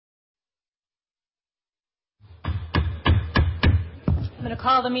I'm going to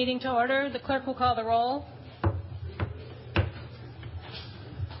call the meeting to order. The clerk will call the roll.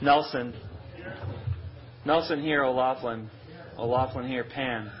 Nelson. Nelson here. O'Laughlin. O'Laughlin here.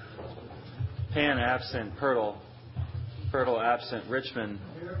 Pan. Pan absent. Pirtle. Pirtle absent. Richmond.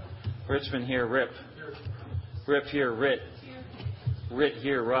 Richmond here. Rip. Rip here. Rit. Rit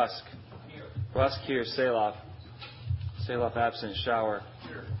here. Rusk. Rusk here. Saloff. Saloff absent. Shower.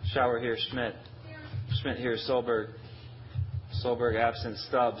 Shower here. Schmidt. Schmidt here. Solberg. Solberg absent.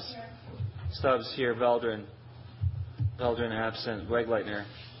 Stubbs. Stubbs here. Veldrin. Veldrin absent. Wegleitner.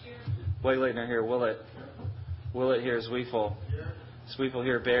 Wegleitner here. Willett. Willett here. Zweifel. Zweifel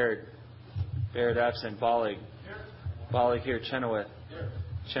here. Baird. Baird absent. Bollig. Bollig here. Chenoweth.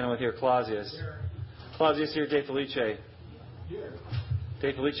 Chenoweth here. Clausius. Clausius here. De Felice.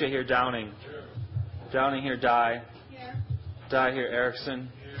 De Felice here. Downing. Downing here. Dye. Dye here. Erickson.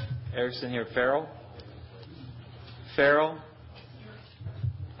 Erickson here. Farrell. Farrell.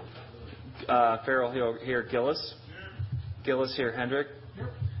 Farrell here. Gillis. Gillis here. Hendrick.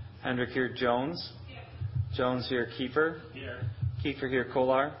 Hendrick here. Jones. Jones here. Kiefer. Kiefer here.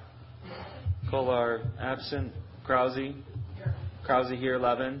 Kolar. Kolar absent. Krause. Krause here.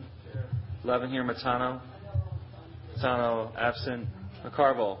 Levin. Levin here. Matano. Matano absent.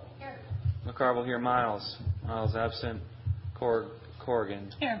 McCarville. McCarville here. Miles. Miles absent.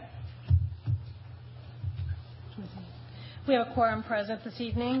 Corrigan. Here. We have a quorum present this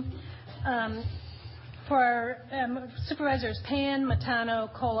evening. For Supervisors Pan,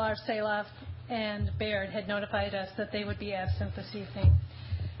 Matano, Kolar, Saloff, and Baird had notified us that they would be absent this evening.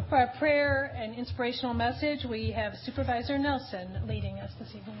 For our prayer and inspirational message, we have Supervisor Nelson leading us this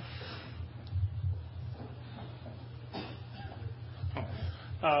evening.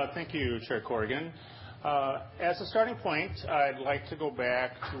 Thank you, Chair Corrigan. As a starting point, I'd like to go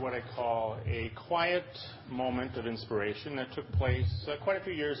back to what I call a quiet moment of inspiration that took place quite a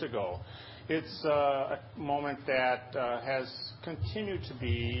few years ago. It's a moment that has continued to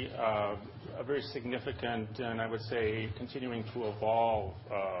be a very significant and I would say continuing to evolve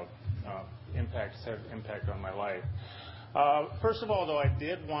impact on my life. First of all, though, I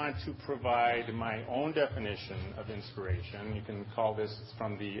did want to provide my own definition of inspiration. You can call this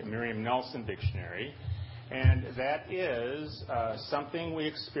from the Merriam-Webster Dictionary. And that is something we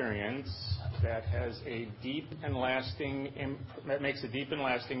experience that has a deep and lasting, that makes a deep and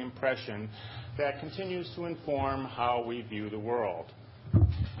lasting impression that continues to inform how we view the world.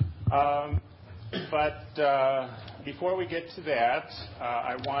 But before we get to that,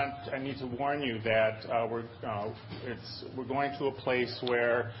 I need to warn you that we're going to a place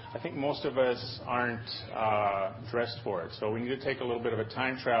where I think most of us aren't dressed for it. So we need to take a little bit of a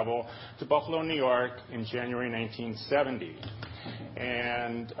time travel to Buffalo, New York in January 1970.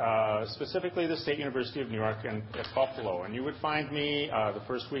 And specifically the State University of New York at Buffalo. And you would find me the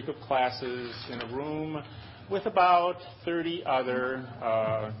first week of classes in a room with about 30 other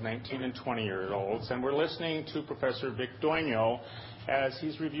 19 and 20-year-olds, and we're listening to Professor Vic Doigno as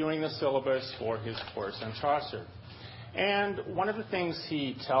he's reviewing the syllabus for his course on Chaucer. And one of the things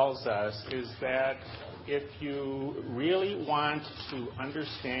he tells us is that if you really want to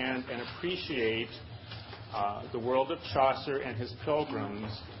understand and appreciate the world of Chaucer and his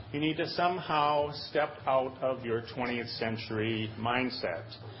pilgrims, you need to somehow step out of your 20th century mindset.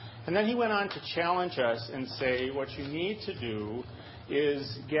 And then he went on to challenge us and say what you need to do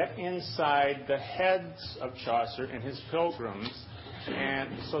is get inside the heads of Chaucer and his pilgrims and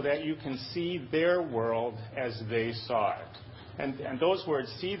so that you can see their world as they saw it. And those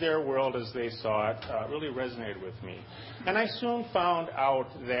words, see their world as they saw it, really resonated with me. And I soon found out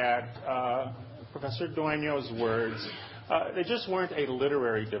that Professor Doigno's words, they just weren't a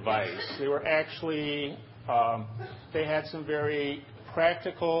literary device. They were actually, they had some very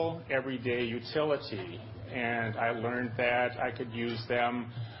practical, everyday utility, and I learned that I could use them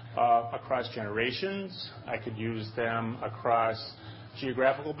across generations, I could use them across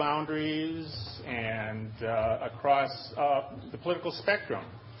geographical boundaries, and across the political spectrum.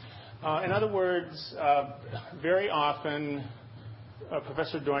 In other words, very often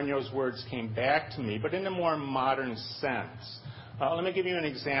Professor Doigno's words came back to me, but in a more modern sense. Let me give you an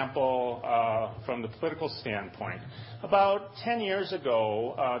example from the political standpoint. About 10 years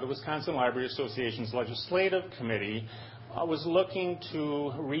ago, the Wisconsin Library Association's Legislative Committee was looking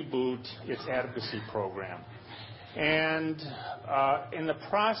to reboot its advocacy program. And in the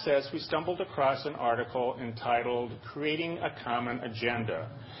process, we stumbled across an article entitled Creating a Common Agenda.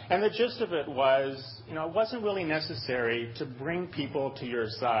 And the gist of it was, it wasn't really necessary to bring people to your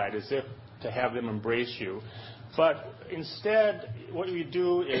side as if to have them embrace you. But instead, what we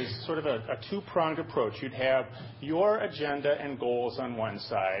do is sort of a two-pronged approach. You'd have your agenda and goals on one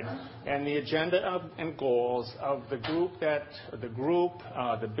side, and the agenda and goals of the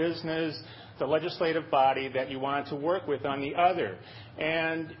business, the legislative body that you wanted to work with on the other.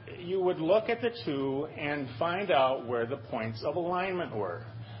 And you would look at the two and find out where the points of alignment were.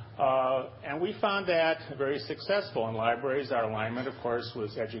 And we found that very successful in libraries. Our alignment, of course,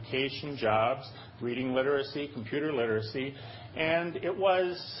 was education, jobs, reading literacy, computer literacy. And it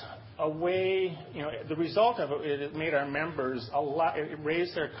was a way, the result of it made our members it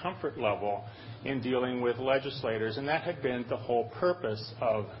raised their comfort level in dealing with legislators. And that had been the whole purpose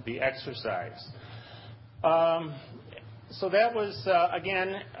of the exercise. So that was,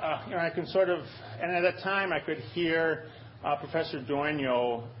 again, I can and at that time I could hear Professor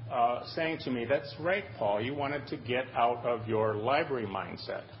Doigneau saying to me, "That's right, Paul, you wanted to get out of your library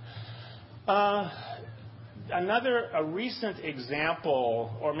mindset." A recent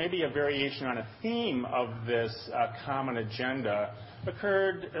example, or maybe a variation on a theme of this common agenda,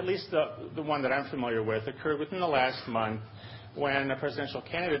 occurred, at least the one that I'm familiar with, occurred within the last month when a presidential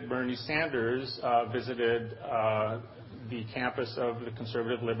candidate, Bernie Sanders, visited the campus of the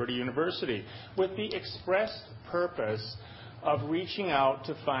conservative Liberty University with the express purpose of reaching out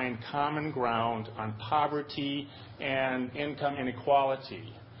to find common ground on poverty and income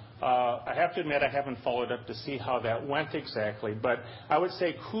inequality. I have to admit I haven't followed up to see how that went exactly, but I would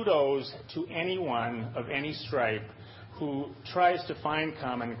say kudos to anyone of any stripe who tries to find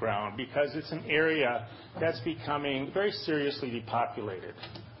common ground, because it's an area that's becoming very seriously depopulated.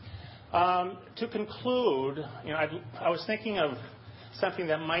 To conclude, I was thinking of something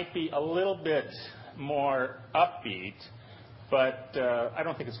that might be a little bit more upbeat, but I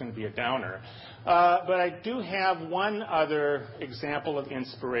don't think it's going to be a downer. But I do have one other example of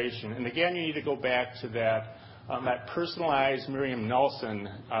inspiration. And again, you need to go back to that personalized Merriam-Nelson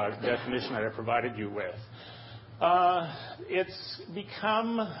definition that I provided you with. It's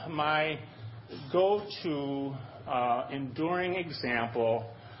become my go-to enduring example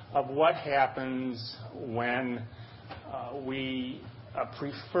of what happens when we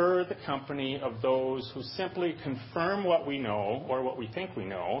prefer the company of those who simply confirm what we know or what we think we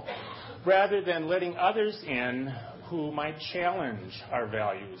know, rather than letting others in who might challenge our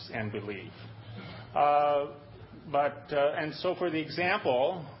values and belief. And so for the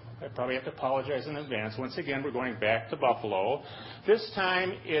example, I probably have to apologize in advance. Once again, we're going back to Buffalo. This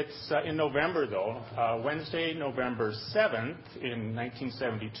time it's in November, though, Wednesday, November 7th in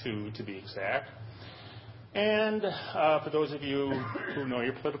 1972, to be exact. And for those of you who know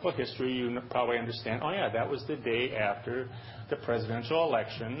your political history, you probably understand, that was the day after the presidential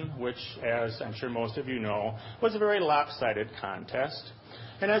election, which, as I'm sure most of you know, was a very lopsided contest.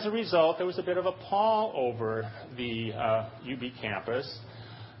 And as a result, there was a bit of a pall over the UB campus.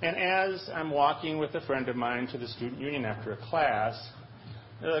 And as I'm walking with a friend of mine to the student union after a class,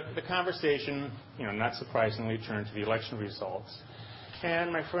 the conversation, not surprisingly, turned to the election results.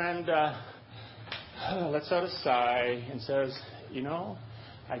 And my friend lets out a sigh and says,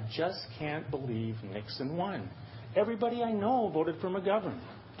 I just can't believe Nixon won. Everybody I know voted for McGovern.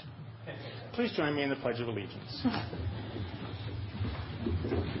 Please join me in the Pledge of Allegiance.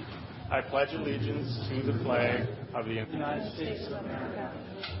 I pledge allegiance to the flag of the United States of America,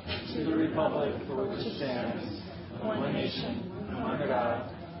 to the republic for which it stands, one nation, under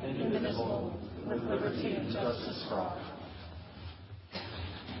God, indivisible, with liberty and justice for all.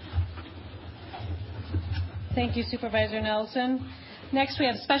 Thank you, Supervisor Nelson. Next, we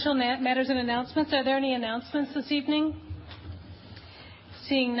have special matters and announcements. Are there any announcements this evening?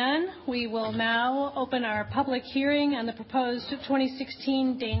 Seeing none, we will now open our public hearing on the proposed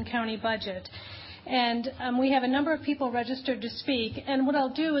 2016 Dane County budget. And we have a number of people registered to speak. And what I'll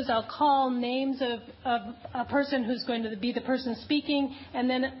do is I'll call names of a person who's going to be the person speaking, and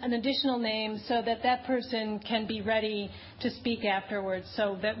then an additional name so that that person can be ready to speak afterwards,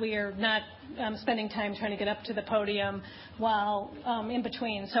 so that we are not spending time trying to get up to the podium while in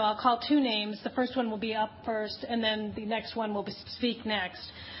between. So I'll call two names. The first one will be up first, and then the next one will speak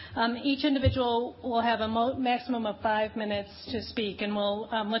next. Each individual will have a maximum of 5 minutes to speak, and we'll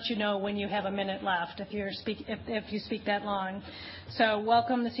let you know when you have a minute left if you speak that long. So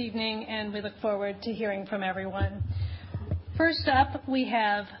welcome this evening, and we look forward to hearing from everyone. First up, we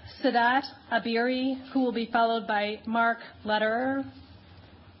have Sadat Abiri, who will be followed by Mark Lederer.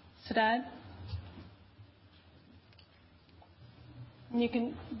 Sadat?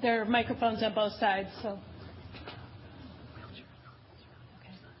 And there are microphones on both sides, so.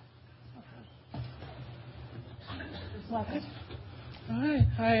 Welcome. All right.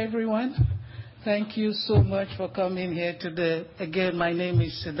 Hi, everyone. Thank you so much for coming here today. Again, my name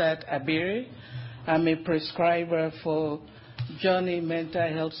is Siddharth Abiri. I'm a prescriber for Johnny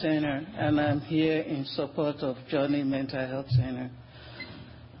Mental Health Center, and I'm here in support of Johnny Mental Health Center.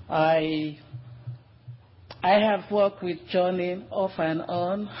 I have worked with Johnny off and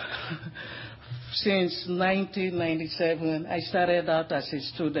on since 1997. I started out as a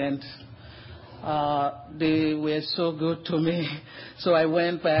student. They were so good to me, so I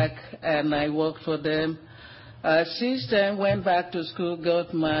went back and I worked for them. Since then, went back to school,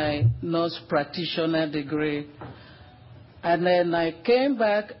 got my nurse practitioner degree, and then I came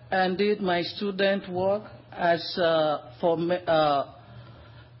back and did my student work as for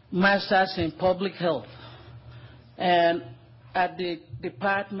master's in public health. And at the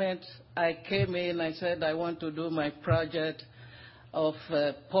department, I came in, I said I want to do my project of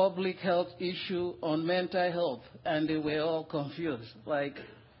public health issue on mental health, and they were all confused, like,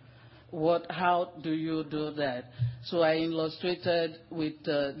 how do you do that? So I illustrated with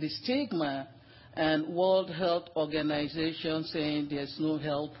the stigma and World Health Organization saying there's no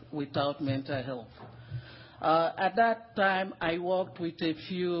health without mental health. At that time, I worked with a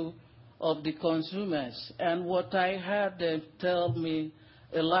few of the consumers, and what I heard them tell me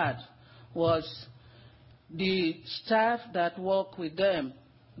a lot was the staff that work with them,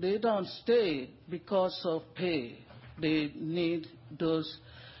 they don't stay because of pay. They need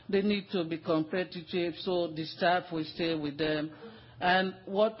to be competitive, so the staff will stay with them. And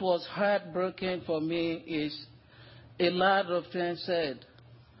what was heartbreaking for me is a lot of them said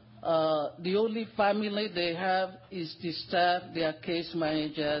the only family they have is the staff, their case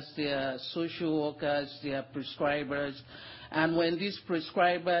managers, their social workers, their prescribers. And when these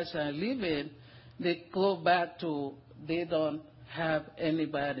prescribers are leaving, they go back to they don't have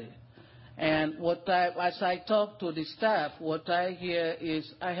anybody. And as I talk to the staff, what I hear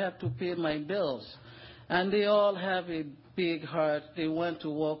is I have to pay my bills. And they all have a big heart. They want to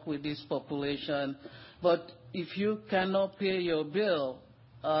work with this population. But if you cannot pay your bill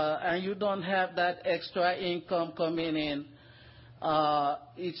and you don't have that extra income coming in,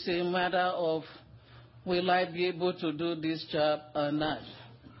 it's a matter of will I be able to do this job or not?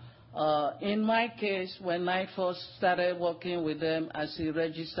 In my case, when I first started working with them as a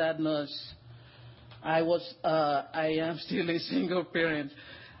registered nurse, I am still a single parent.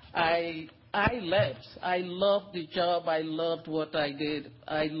 I left. I loved the job. I loved what I did.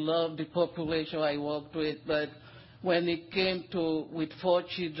 I loved the population I worked with. But when it came to with 4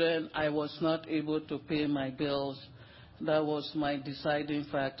 children, I was not able to pay my bills. That was my deciding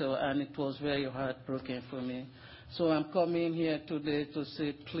factor, and it was very heartbreaking for me. So I'm coming here today to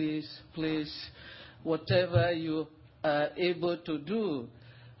say, please, please, whatever you are able to do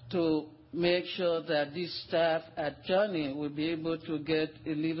to make sure that this staff at Johnny will be able to get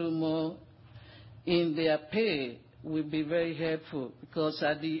a little more in their pay will be very helpful, because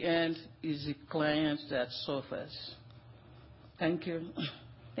at the end, it's the client that suffers. Thank you.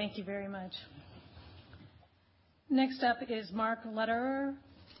 Thank you very much. Next up is Mark Lederer,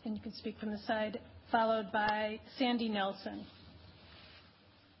 and you can speak from the side, followed by Sandy Nelson.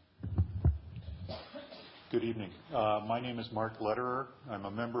 Good evening. My name is Mark Lederer. I'm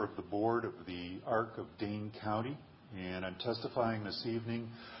a member of the board of the ARC of Dane County, and I'm testifying this evening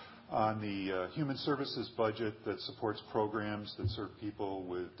on the human services budget that supports programs that serve people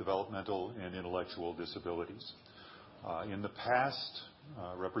with developmental and intellectual disabilities. In the past,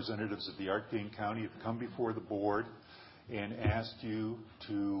 representatives of the ARC Dane County have come before the board and asked you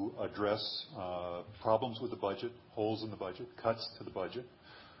to address problems with the budget, holes in the budget, cuts to the budget.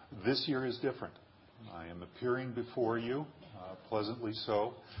 This year is different. I am appearing before you, pleasantly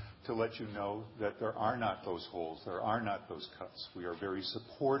so, to let you know that there are not those holes, there are not those cuts. We are very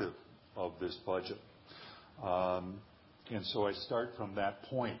supportive of this budget. And so I start from that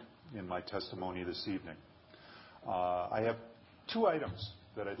point in my testimony this evening. I have 2 items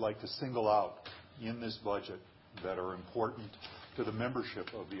that I'd like to single out in this budget that are important to the membership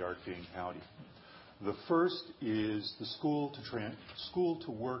of the ARC Dane County. The first is the school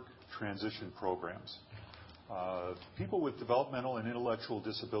to work transition programs. People with developmental and intellectual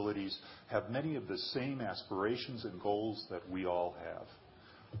disabilities have many of the same aspirations and goals that we all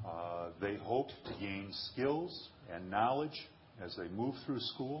have. They hope to gain skills and knowledge as they move through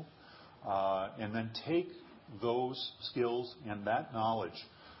school, and then take those skills and that knowledge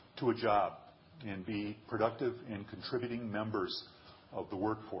to a job and be productive and contributing members of the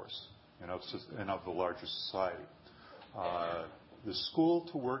workforce and of the larger society. The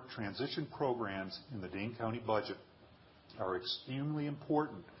school-to-work transition programs in the Dane County budget are extremely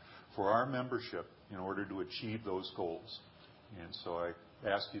important for our membership in order to achieve those goals. And so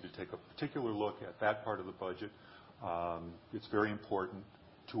ask you to take a particular look at that part of the budget. It's very important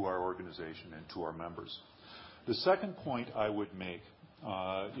to our organization and to our members. The second point I would make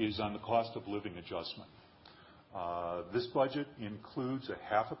is on the cost of living adjustment. This budget includes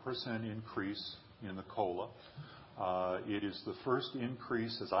a 0.5% increase in the COLA. It is the first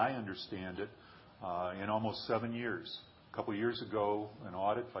increase, as I understand it, in almost 7 years. A couple of years ago, an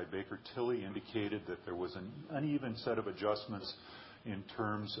audit by Baker Tilly indicated that there was an uneven set of adjustments in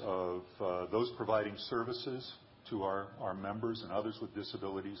terms of those providing services to our members and others with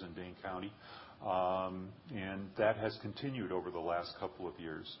disabilities in Dane County. And that has continued over the last couple of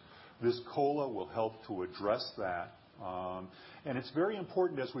years. This COLA will help to address that. And it's very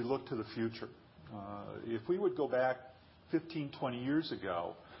important as we look to the future. If we would go back 15, 20 years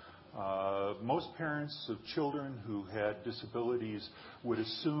ago, most parents of children who had disabilities would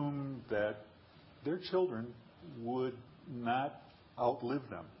assume that their children would not outlive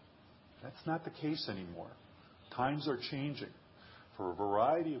them. That's not the case anymore. Times are changing. For a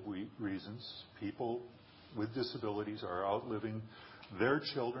variety of reasons, people with disabilities are outliving their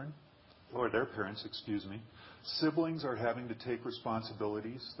children, or their parents, excuse me. Siblings are having to take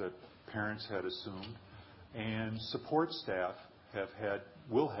responsibilities that parents had assumed, and support staff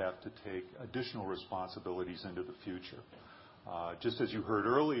will have to take additional responsibilities into the future. Just as you heard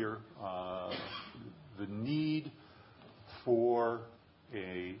earlier, the need for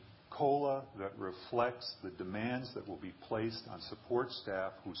a COLA that reflects the demands that will be placed on support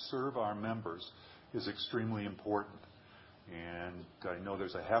staff who serve our members is extremely important. And I know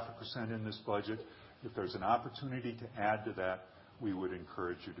there's a 0.5% in this budget. If there's an opportunity to add to that, we would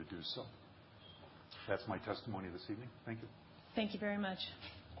encourage you to do so. That's my testimony this evening. Thank you. Thank you very much.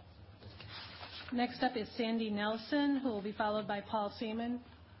 Next up is Sandy Nelson, who will be followed by Paul Seaman.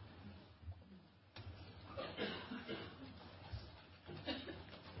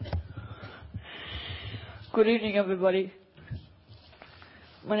 Good evening, everybody.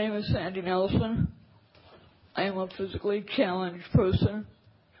 My name is Sandy Nelson. I am a physically challenged person.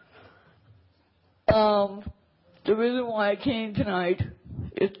 The reason why I came tonight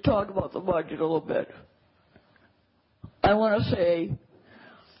is to talk about the budget a little bit. I want to say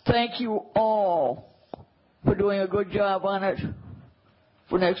thank you all for doing a good job on it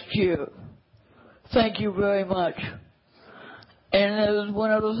for next year. Thank you very much. And there's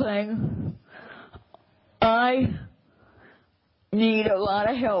one other thing. I need a lot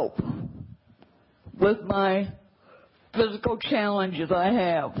of help with my physical challenges I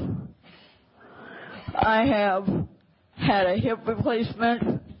have. I have had a hip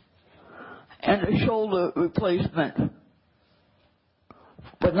replacement and a shoulder replacement,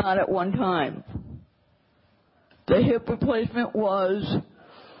 but not at one time. The hip replacement was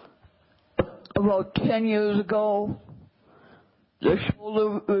about 10 years ago. The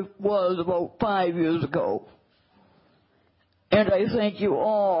shoulder was about 5 years ago. And I thank you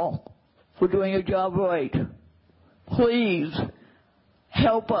all for doing your job right. Please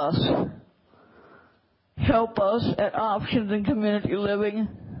help us. Help us at Options in Community Living.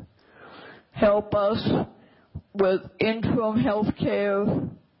 Help us with interim health care.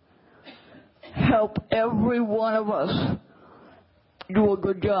 Help every one of us do a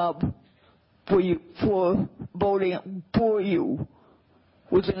good job for voting for you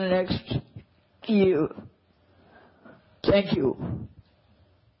within the next year. Thank you.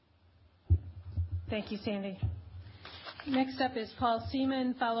 Thank you, Sandy. Next up is Paul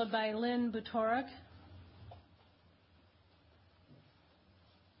Seaman, followed by Lynn Butorak.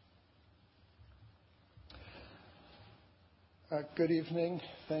 Good evening.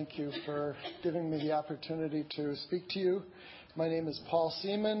 Thank you for giving me the opportunity to speak to you. My name is Paul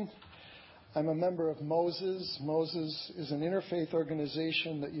Seaman. I'm a member of Moses. Moses is an interfaith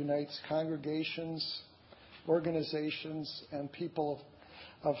organization that unites congregations, organizations, and people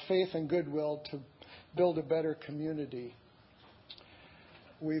of faith and goodwill to build a better community.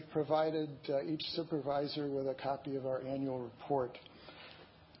 We've provided each supervisor with a copy of our annual report.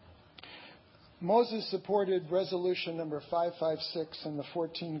 Moses supported resolution number 556 and the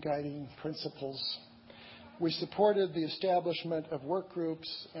 14 guiding principles. We supported the establishment of work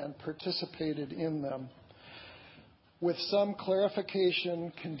groups and participated in them. With some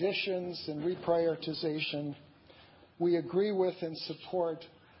clarification, conditions, and reprioritization, we agree with and support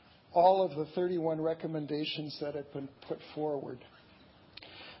all of the 31 recommendations that have been put forward.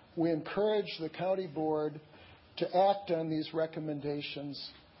 We encourage the county board to act on these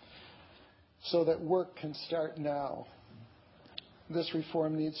recommendations so that work can start now. This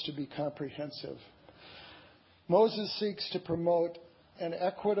reform needs to be comprehensive. Moses seeks to promote an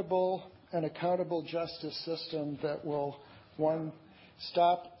equitable and accountable justice system that will, one,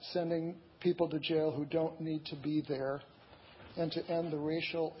 stop sending people to jail who don't need to be there, and to end the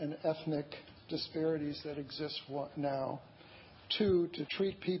racial and ethnic disparities that exist now. 2, to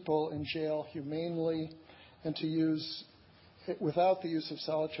treat people in jail humanely and to use without the use of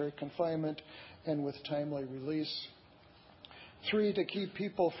solitary confinement and with timely release. 3, to keep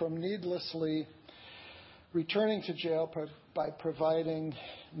people from needlessly returning to jail by providing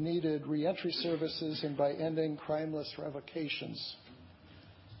needed reentry services and by ending crimeless revocations.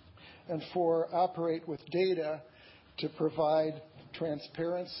 And 4, operate with data to provide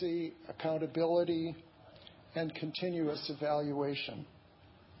transparency, accountability, and continuous evaluation.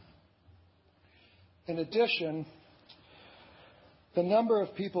 In addition, the number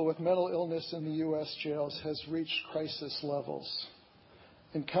of people with mental illness in the U.S. jails has reached crisis levels.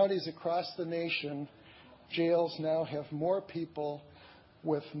 In counties across the nation, jails now have more people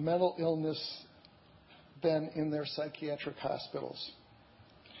with mental illness than in their psychiatric hospitals.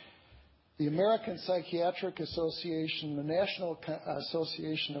 The American Psychiatric Association, the National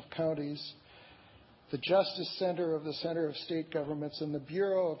Association of Counties, the Justice Center of the Center of State Governments, and the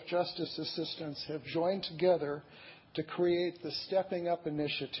Bureau of Justice Assistance have joined together to create the Stepping Up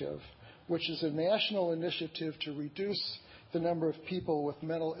Initiative, which is a national initiative to reduce the number of people with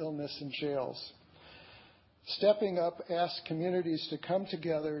mental illness in jails. Stepping Up asks communities to come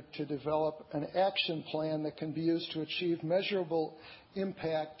together to develop an action plan that can be used to achieve measurable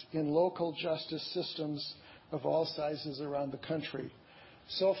impact in local justice systems of all sizes around the country.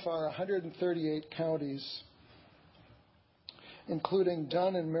 So far, 138 counties, including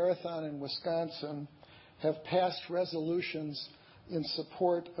Dunn and Marathon in Wisconsin, have passed resolutions in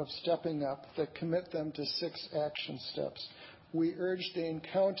support of Stepping Up that commit them to 6 action steps. We urge Dane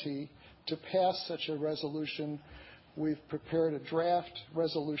County to pass such a resolution. We've prepared a draft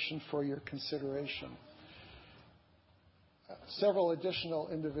resolution for your consideration. Several additional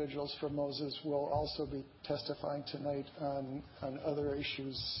individuals from Moses will also be testifying tonight on other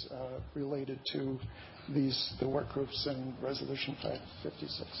issues related to the work groups and Resolution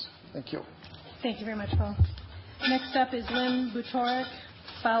 556. Thank you. Thank you very much, Paul. Next up is Lynn Butorek,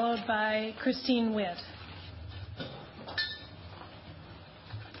 followed by Christine Witt.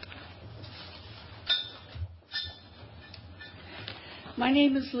 My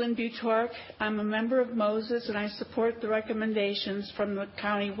name is Lynn Butorek. I'm a member of Moses, and I support the recommendations from the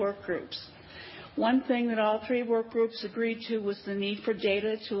county work groups. One thing that all 3 work groups agreed to was the need for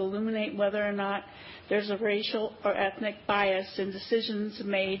data to illuminate whether or not there's a racial or ethnic bias in decisions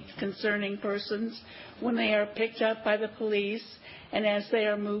made concerning persons when they are picked up by the police and as they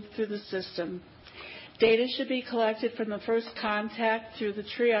are moved through the system. Data should be collected from the first contact through the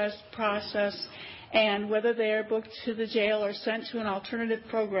triage process and whether they are booked to the jail or sent to an alternative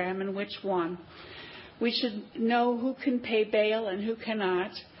program and which one. We should know who can pay bail and who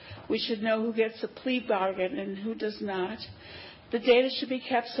cannot. We should know who gets a plea bargain and who does not. The data should be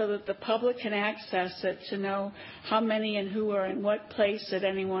kept so that the public can access it to know how many and who are in what place at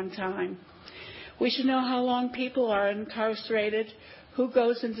any one time. We should know how long people are incarcerated, who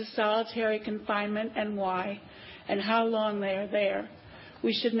goes into solitary confinement and why, and how long they are there.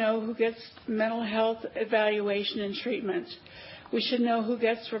 We should know who gets mental health evaluation and treatment. We should know who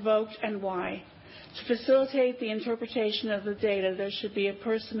gets revoked and why. To facilitate the interpretation of the data, there should be a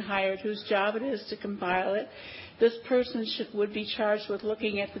person hired whose job it is to compile it. This person would be charged with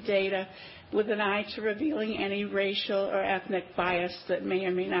looking at the data with an eye to revealing any racial or ethnic bias that may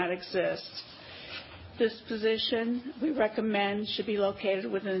or may not exist. This position, we recommend, should be located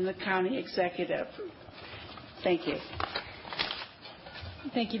within the county executive. Thank you.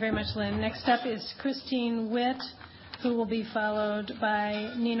 Thank you very much, Lynn. Next up is Christine Witt, who will be followed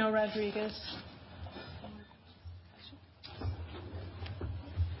by Nino Rodriguez.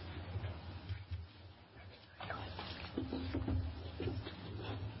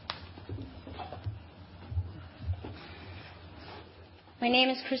 My name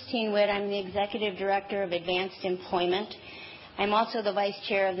is Christine Witt. I'm the Executive Director of Advanced Employment. I'm also the Vice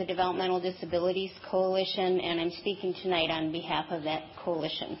Chair of the Developmental Disabilities Coalition, and I'm speaking tonight on behalf of that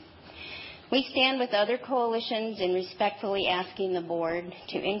coalition. We stand with other coalitions in respectfully asking the Board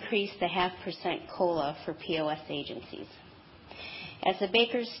to increase the 0.5% COLA for POS agencies. As the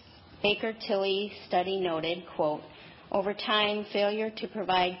Baker-Tilly study noted, quote, over time, failure to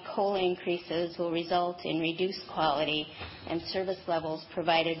provide COLA increases will result in reduced quality and service levels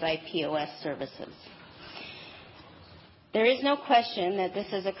provided by POS services. There is no question that this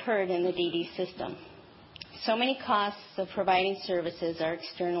has occurred in the DD system. So many costs of providing services are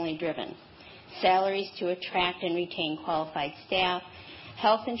externally driven. Salaries to attract and retain qualified staff,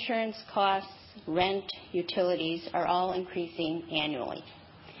 health insurance costs, rent, utilities are all increasing annually.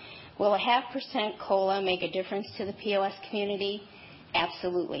 Will a 0.5% COLA make a difference to the POS community?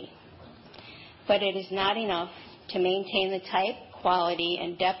 Absolutely. But it is not enough to maintain the type, quality,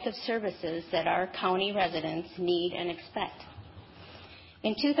 and depth of services that our county residents need and expect.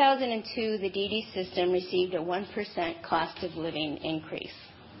 In 2002, the DD system received a 1% cost of living increase.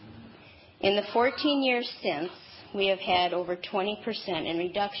 In the 14 years since, we have had over 20% in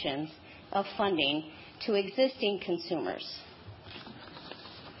reductions of funding to existing consumers.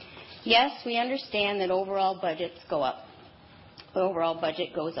 Yes, we understand that overall budgets go up. The overall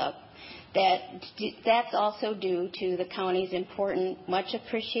budget goes up. That's also due to the county's important, much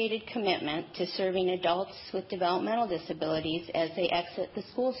appreciated commitment to serving adults with developmental disabilities as they exit the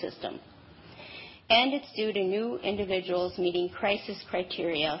school system. And it's due to new individuals meeting crisis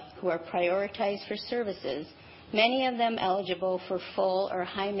criteria who are prioritized for services, many of them eligible for full or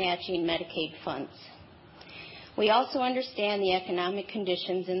high matching Medicaid funds. We also understand the economic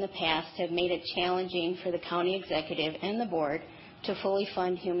conditions in the past have made it challenging for the county executive and the board to fully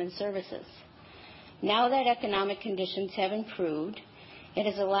fund human services. Now that economic conditions have improved, it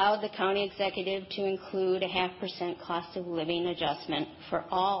has allowed the county executive to include a 0.5% cost of living adjustment for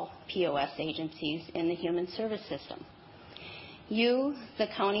all POS agencies in the human service system. You, the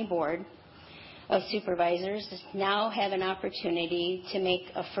county board of supervisors, now have an opportunity to make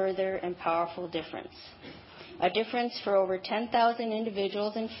a further and powerful difference. A difference for over 10,000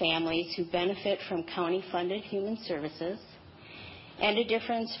 individuals and families who benefit from county-funded human services, and a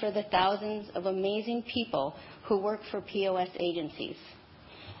difference for the thousands of amazing people who work for POS agencies.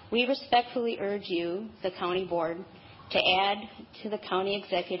 We respectfully urge you, the county board, to add to the county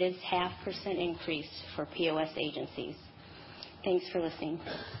executive's 0.5% increase for POS agencies. Thanks for listening.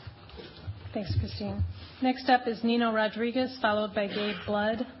 Thanks, Christine. Next up is Nino Rodriguez, followed by Gabe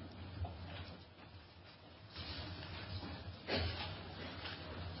Blood.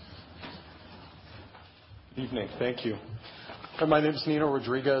 Evening. Thank you. My name is Nino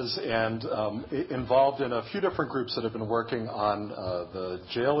Rodriguez, and involved in a few different groups that have been working on the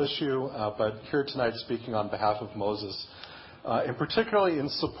jail issue, but here tonight speaking on behalf of Moses, and particularly in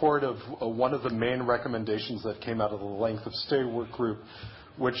support of one of the main recommendations that came out of the length of stay work group,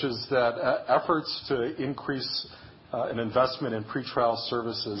 which is that efforts to increase an investment in pretrial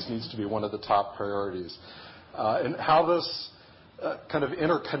services needs to be one of the top priorities. And how this kind of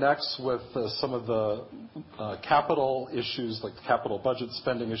interconnects with some of the capital issues, like the capital budget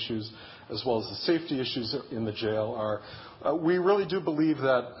spending issues, as well as the safety issues in the jail are, we really do believe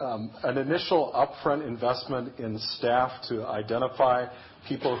that an initial upfront investment in staff to identify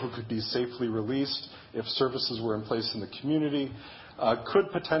people who could be safely released if services were in place in the community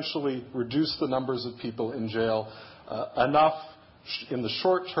could potentially reduce the numbers of people in jail enough in the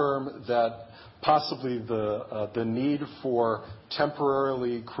short term that possibly the need for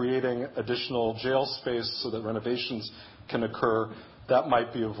temporarily creating additional jail space so that renovations can occur, that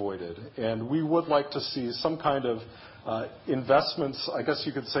might be avoided. And we would like to see some kind of investments, I guess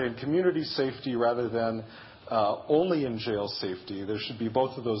you could say, in community safety rather than only in jail safety. There should be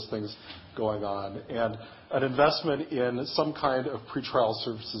both of those things going on. And an investment in some kind of pretrial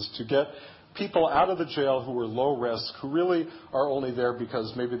services to get people out of the jail who are low risk, who really are only there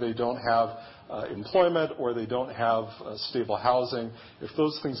because maybe they don't have employment or they don't have stable housing. If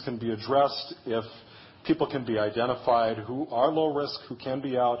those things can be addressed, if people can be identified who are low risk, who can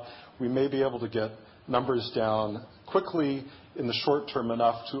be out, we may be able to get numbers down quickly in the short term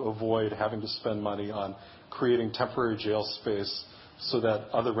enough to avoid having to spend money on creating temporary jail space so that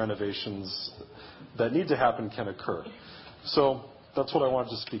other renovations that need to happen can occur. So that's what I wanted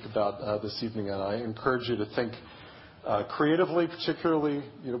to speak about this evening, and I encourage you to think creatively, particularly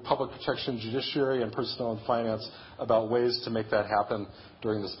public protection, judiciary, and personnel and finance, about ways to make that happen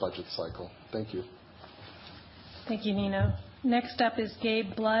during this budget cycle. Thank you. Thank you, Nino. Next up is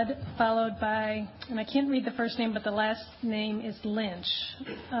Gabe Blood, followed by, and I can't read the first name, but the last name is Lynch.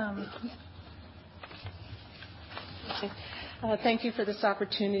 Thank you for this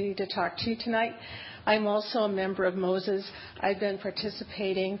opportunity to talk to you tonight. I'm also a member of Moses. I've been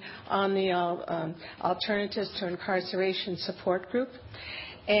participating on the Alternatives to Incarceration Support Group.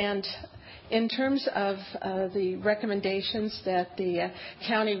 And in terms of the recommendations that the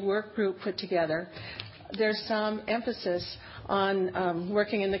county work group put together, there's some emphasis on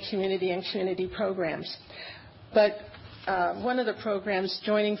working in the community and community programs. But one of the programs,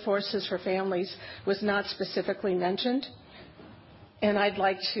 Joining Forces for Families, was not specifically mentioned. And I'd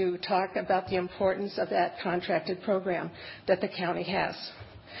like to talk about the importance of that contracted program that the county has.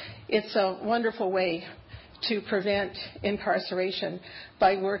 It's a wonderful way to prevent incarceration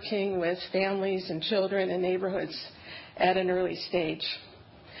by working with families and children and neighborhoods at an early stage.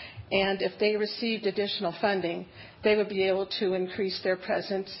 And if they received additional funding, they would be able to increase their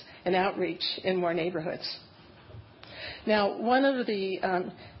presence and outreach in more neighborhoods. Now, one of the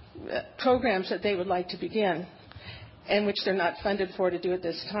programs that they would like to begin, and which they're not funded for to do at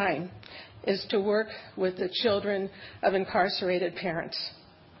this time, is to work with the children of incarcerated parents.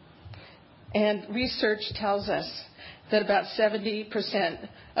 And research tells us that about 70%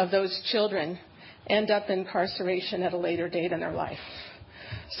 of those children end up in incarceration at a later date in their life.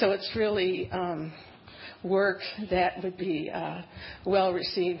 So it's really work that would be well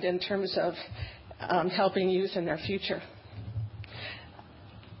received in terms of helping youth in their future.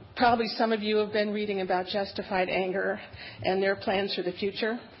 Probably some of you have been reading about Justified Anger and their plans for the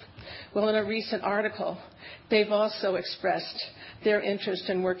future. Well, in a recent article, they've also expressed their interest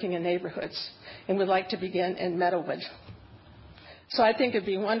in working in neighborhoods and would like to begin in Meadowwood. So I think it'd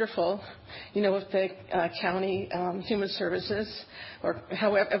be wonderful, if the county human services or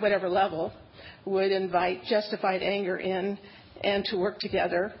however, whatever level would invite Justified Anger in and to work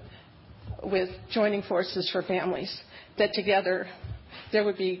together with Joining Forces for Families, that together there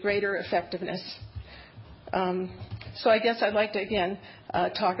would be greater effectiveness. So I guess I'd like to, again,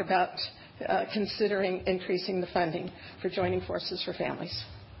 talk about considering increasing the funding for Joining Forces for Families.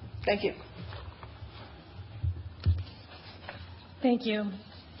 Thank you. Thank you.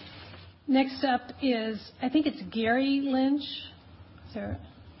 Next up is, I think it's Gary Lynch. Is there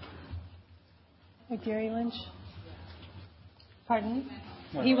a Gary Lynch? Pardon?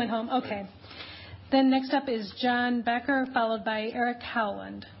 He went home. Okay. Then next up is John Becker, followed by Eric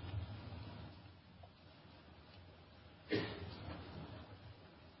Howland.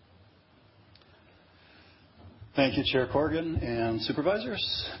 Thank you, Chair Corrigan and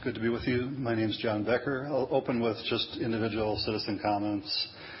supervisors. Good to be with you. My name is John Becker. I'll open with just individual citizen comments.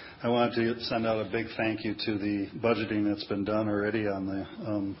 I wanted to send out a big thank you to the budgeting that's been done already on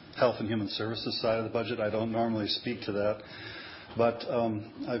the Health and Human Services side of the budget. I don't normally speak to that, but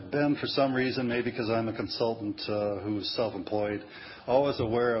I've been, for some reason, maybe because I'm a consultant who's self-employed, always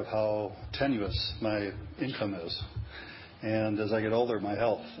aware of how tenuous my income is. And as I get older, my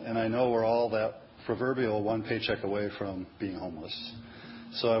health. And I know we're all that proverbial one paycheck away from being homeless.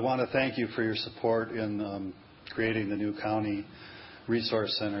 So I want to thank you for your support in creating the new county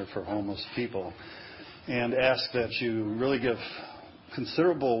resource center for homeless people, and ask that you really give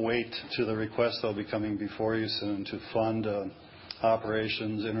considerable weight to the request that'll be coming before you soon to fund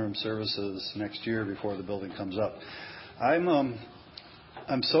operations, interim services next year before the building comes up.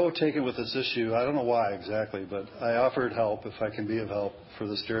 I'm so taken with this issue. I don't know why exactly, but I offered help, if I can be of help, for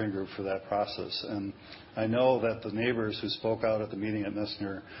the steering group for that process. And I know that the neighbors who spoke out at the meeting at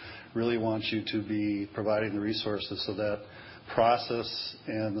Messner really want you to be providing the resources so that process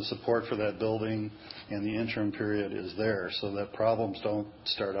and the support for that building and the interim period is there so that problems don't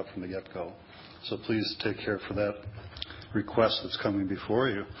start up from the get-go. So please take care for that request that's coming before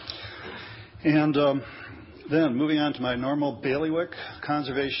you. And then moving on to my normal bailiwick,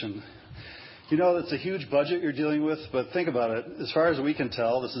 conservation. It's a huge budget you're dealing with, but think about it. As far as we can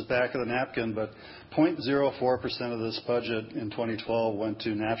tell, this is back of the napkin, but 0.04% of this budget in 2012 went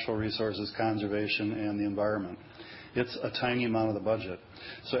to natural resources, conservation, and the environment. It's a tiny amount of the budget.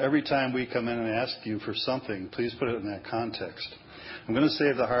 So every time we come in and ask you for something, please put it in that context. I'm going to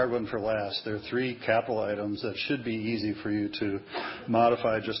save the hard one for last. There are 3 capital items that should be easy for you to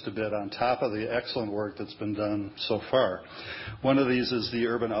modify just a bit on top of the excellent work that's been done so far. One of these is the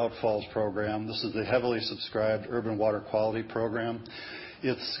Urban Outfalls Program. This is the heavily subscribed Urban Water Quality Program.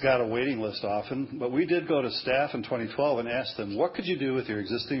 It's got a waiting list often, but we did go to staff in 2012 and ask them, what could you do with your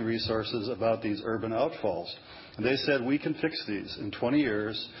existing resources about these urban outfalls? And they said, we can fix these in 20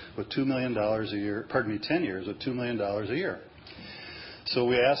 years with $2 million a year, 10 years with $2 million a year. So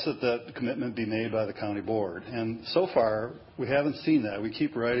we asked that that commitment be made by the county board. And so far, we haven't seen that. We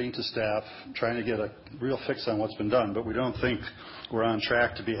keep writing to staff, trying to get a real fix on what's been done, but we don't think we're on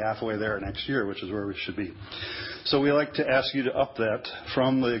track to be halfway there next year, which is where we should be. So we like to ask you to up that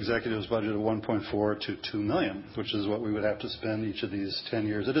from the executive's budget of 1.4 to 2 million, which is what we would have to spend each of these 10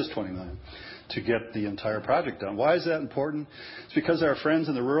 years. It is 20 million to get the entire project done. Why is that important? It's because our friends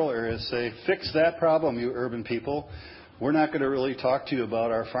in the rural areas say, fix that problem, you urban people. We're not going to really talk to you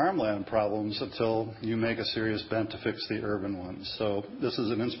about our farmland problems until you make a serious bent to fix the urban ones. So this is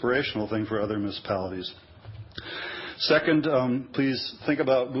an inspirational thing for other municipalities. Second, please think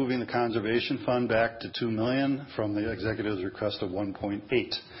about moving the conservation fund back to $2 million from the executive's request of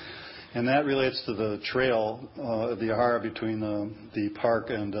 1.8. And that relates to the trail of the Yahara between the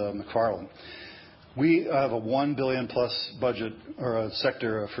park and McFarland. We have a $1 billion plus budget or a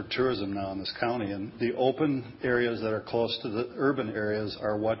sector for tourism now in this county, and the open areas that are close to the urban areas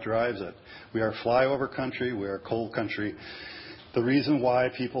are what drives it. We are flyover country. We are cold country. The reason why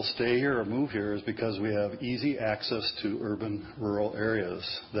people stay here or move here is because we have easy access to urban rural areas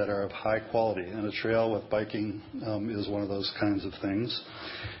that are of high quality, and a trail with biking is one of those kinds of things.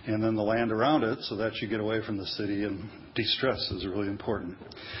 And then the land around it so that you get away from the city and de-stress is really important.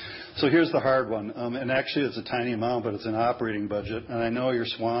 So here's the hard one, and actually it's a tiny amount, but it's an operating budget, and I know you're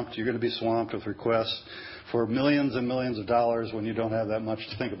swamped. You're going to be swamped with requests for millions and millions of dollars when you don't have that much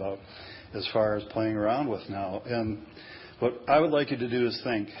to think about as far as playing around with now. And what I would like you to do is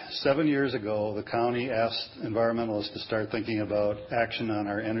think. 7 years ago, the county asked environmentalists to start thinking about action on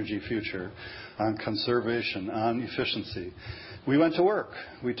our energy future, on conservation, on efficiency. We went to work.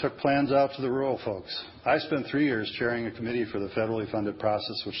 We took plans out to the rural folks. I spent 3 years chairing a committee for the federally funded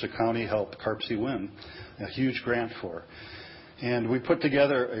process, which the county helped CARPC win a huge grant for. And we put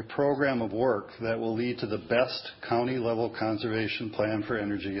together a program of work that will lead to the best county-level conservation plan for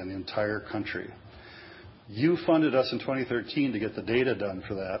energy in the entire country. You funded us in 2013 to get the data done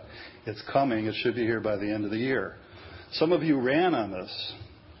for that. It's coming. It should be here by the end of the year. Some of you ran on this,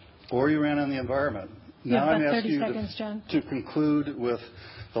 or you ran on the environment. Now I'm asking you to conclude with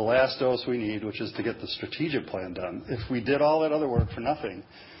the last dose we need, which is to get the strategic plan done. If we did all that other work for nothing,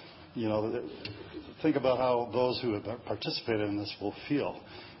 think about how those who have participated in this will feel.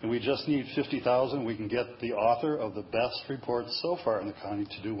 And we just need $50,000. We can get the author of the best report so far in the county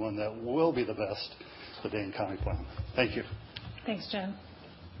to do one that will be the best, the Dane County Plan. Thank you. Thanks, Jen.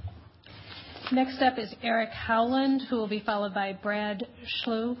 Next up is Eric Howland, who will be followed by Brad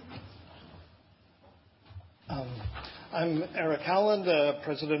Schlew. I'm Eric Howland,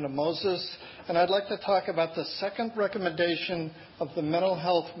 president of Moses, and I'd like to talk about the second recommendation of the mental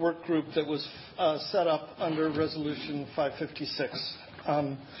health work group that was set up under Resolution 556.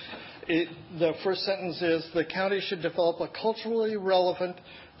 The first sentence is, the county should develop a culturally relevant,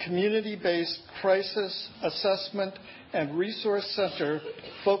 community-based crisis assessment and resource center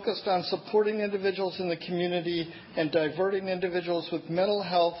focused on supporting individuals in the community and diverting individuals with mental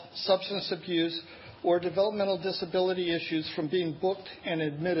health, substance abuse, or developmental disability issues from being booked and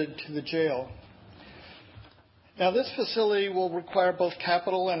admitted to the jail. Now, this facility will require both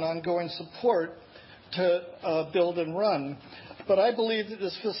capital and ongoing support to build and run. But I believe that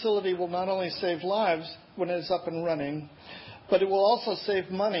this facility will not only save lives when it is up and running, but it will also save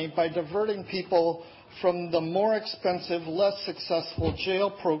money by diverting people from the more expensive, less successful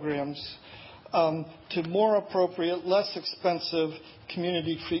jail programs to more appropriate, less expensive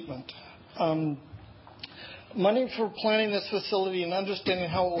community treatment. Money for planning this facility and understanding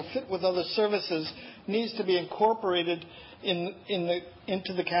how it will fit with other services needs to be incorporated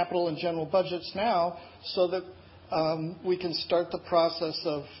into the capital and general budgets now so that we can start the process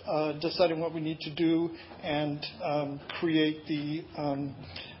of deciding what we need to do and create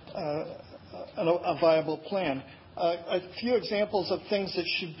a viable plan. A few examples of things that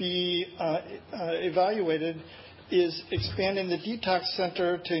should be evaluated is expanding the detox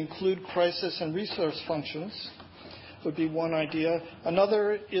center to include crisis and resource functions would be one idea.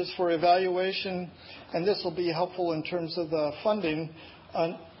 Another is for evaluation, and this will be helpful in terms of the funding,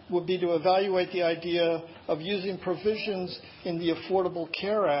 would be to evaluate the idea of using provisions in the Affordable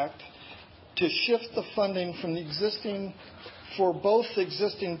Care Act to shift the funding from the existing, for both the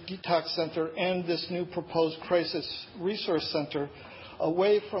existing detox center and this new proposed crisis resource center,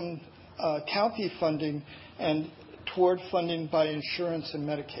 away from county funding and toward funding by insurance and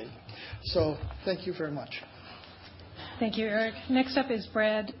Medicaid. So thank you very much. Thank you, Eric. Next up is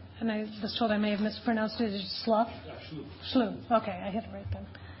Brad, and I was told I may have mispronounced it. Is it Slough? Schlew. Okay, I had it right then.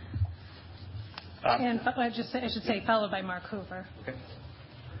 And I should say followed by Mark Hoover. Okay.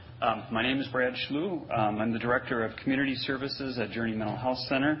 My name is Brad Schlew. I'm the Director of Community Services at Journey Mental Health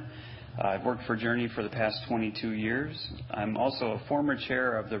Center. I've worked for Journey for the past 22 years. I'm also a former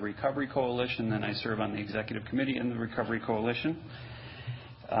chair of the Recovery Coalition, and I serve on the executive committee in the Recovery Coalition.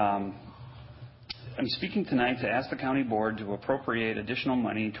 I'm speaking tonight to ask the county board to appropriate additional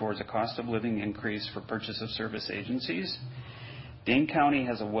money towards a cost of living increase for purchase of service agencies. Dane County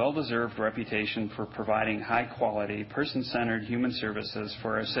has a well-deserved reputation for providing high-quality, person-centered human services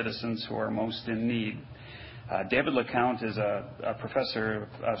for our citizens who are most in need. David LeCount is a professor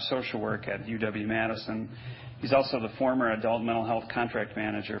of social work at UW-Madison. He's also the former adult mental health contract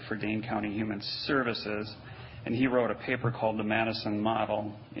manager for Dane County Human Services, and he wrote a paper called The Madison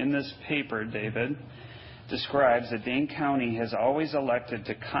Model. In this paper, David describes that Dane County has always elected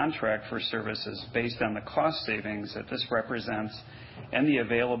to contract for services based on the cost savings that this represents and the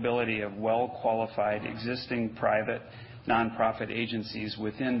availability of well-qualified existing private nonprofit agencies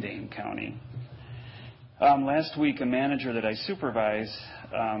within Dane County. Last week, a manager that I supervise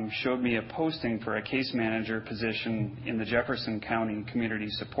showed me a posting for a case manager position in the Jefferson County Community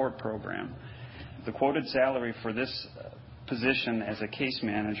Support Program. The quoted salary for this position as a case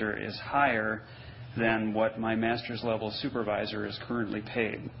manager is higher than what my master's level supervisor is currently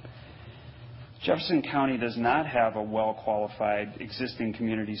paid. Jefferson County does not have a well-qualified existing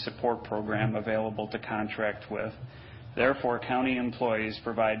community support program available to contract with. Therefore, county employees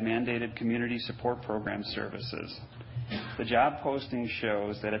provide mandated community support program services. The job posting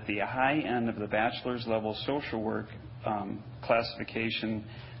shows that at the high end of the bachelor's level social work classification,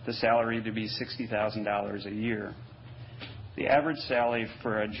 the salary to be $60,000 a year. The average salary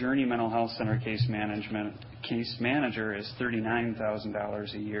for a Journey Mental Health Center case manager is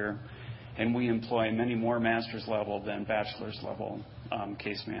 $39,000 a year, and we employ many more master's level than bachelor's level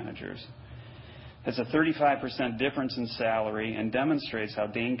case managers. It's a 35% difference in salary and demonstrates how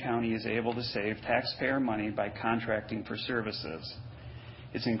Dane County is able to save taxpayer money by contracting for services.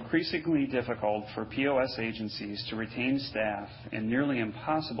 It's increasingly difficult for POS agencies to retain staff and nearly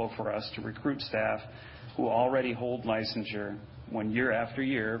impossible for us to recruit staff who already hold licensure when year after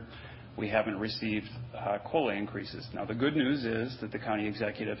year we haven't received COLA increases. Now, the good news is that the county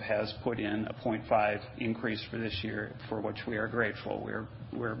executive has put in a 0.5 increase for this year, for which we are grateful.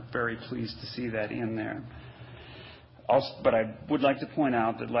 We're very pleased to see that in there. But I would like to point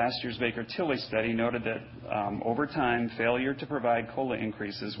out that last year's Baker-Tilly study noted that over time, failure to provide COLA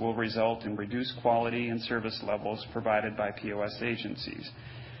increases will result in reduced quality and service levels provided by POS agencies.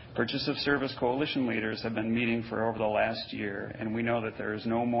 Purchase of Service Coalition leaders have been meeting for over the last year, and we know that there is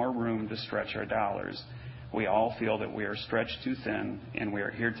no more room to stretch our dollars. We all feel that we are stretched too thin, and we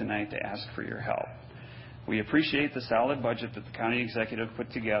are here tonight to ask for your help. We appreciate the solid budget that the county executive put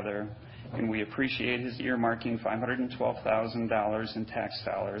together, and we appreciate his earmarking $512,000 in tax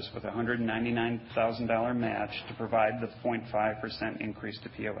dollars with a $199,000 match to provide the 0.5% increase to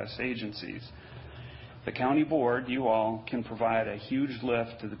POS agencies. The county board, you all, can provide a huge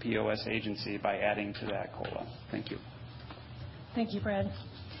lift to the POS agency by adding to that COLA. Thank you. Thank you, Brad.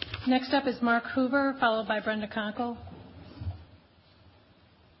 Next up is Mark Hoover, followed by Brenda Conkle.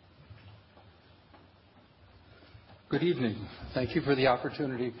 Good evening. Thank you for the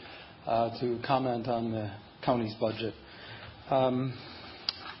opportunity to comment on the county's budget. I'm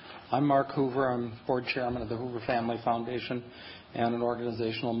Mark Hoover. I'm board chairman of the Hoover Family Foundation and an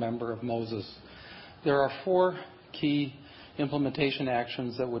organizational member of Moses. There are 4 key implementation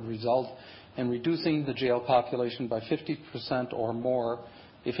actions that would result in reducing the jail population by 50% or more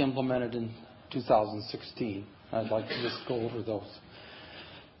if implemented in 2016. I'd like to just go over those.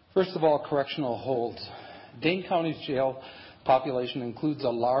 First of all, correctional holds. Dane County's jail population includes a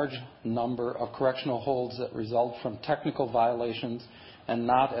large number of correctional holds that result from technical violations and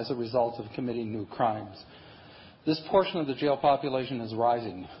not as a result of committing new crimes. This portion of the jail population is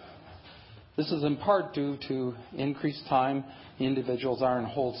rising. This is in part due to increased time individuals are in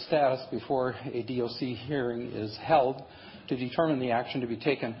hold status before a DOC hearing is held to determine the action to be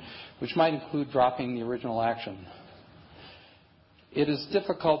taken, which might include dropping the original action. It is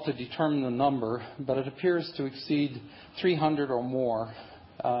difficult to determine the number, but it appears to exceed 300 or more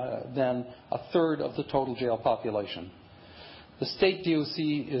than a third of the total jail population. The state DOC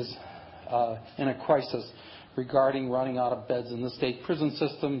is in a crisis regarding running out of beds in the state prison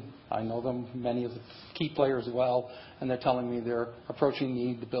system. I know them, many of the key players well, and they're telling me they're approaching the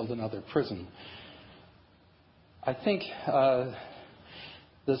need to build another prison. I think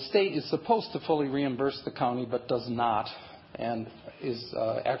the state is supposed to fully reimburse the county, but does not, and is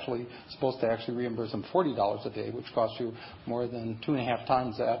actually supposed to actually reimburse them $40 a day, which costs you more than 2.5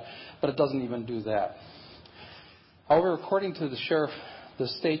 times that, but it doesn't even do that. However, according to the sheriff, the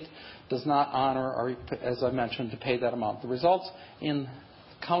state does not honor, or as I mentioned, to pay that amount. The results in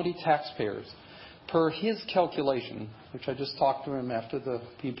county taxpayers, per his calculation, which I just talked to him after the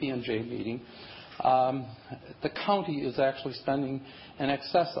PP&J meeting, the county is actually spending in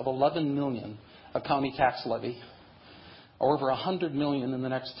excess of $11 million of county tax levy, or over $100 million in the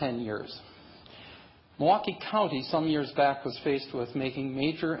next 10 years. Milwaukee County, some years back, was faced with making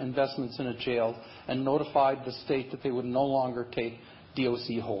major investments in a jail and notified the state that they would no longer take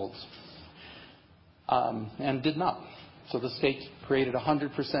DOC holds, and did not. So the state created a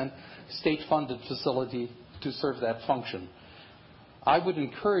 100% state-funded facility to serve that function. I would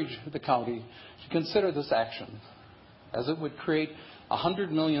encourage the county to consider this action, as it would create $100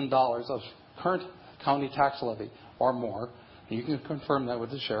 million of current county tax levy or more, and you can confirm that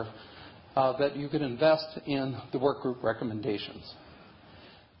with the sheriff, that you could invest in the work group recommendations.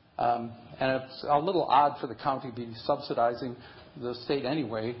 And it's a little odd for the county to be subsidizing the state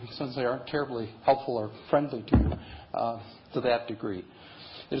anyway, since they aren't terribly helpful or friendly to you to that degree.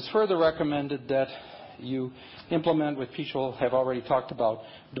 It is further recommended that you implement what people have already talked about,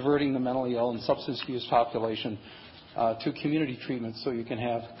 diverting the mentally ill and substance abuse population to community treatment so you can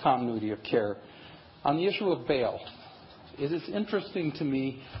have continuity of care. On the issue of bail, it is interesting to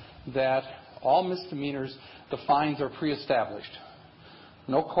me that all misdemeanors, the fines are pre-established.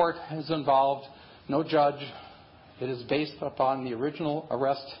 No court is involved, no judge. It is based upon the original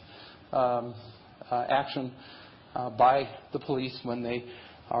arrest action by the police when they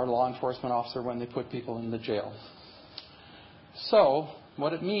are law enforcement officer when they put people in the jail. So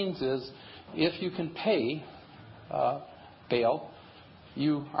what it means is if you can pay bail,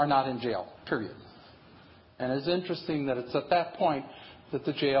 you are not in jail, period. And it's interesting that it's at that point that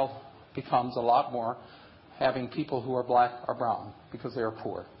the jail becomes a lot more having people who are black or brown because they are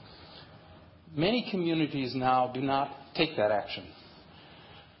poor. Many communities now do not take that action.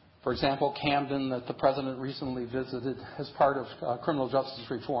 For example, Camden, that the president recently visited as part of criminal justice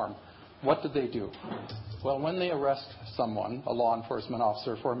reform. What did they do? Well, when they arrest someone, a law enforcement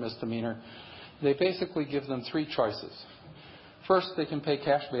officer, for a misdemeanor, they basically give them three choices. First, they can pay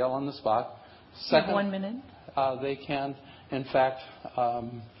cash bail on the spot. Second, you have 1 minute. They can, in fact,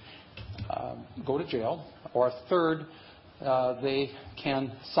 go to jail. Or third, they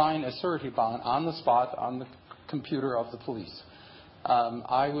can sign a surety bond on the spot on the computer of the police.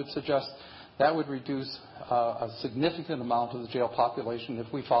 I would suggest that would reduce a significant amount of the jail population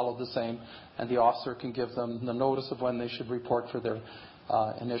if we followed the same, and the officer can give them the notice of when they should report for their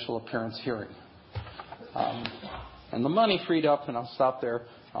initial appearance hearing. And the money freed up, and I'll stop there,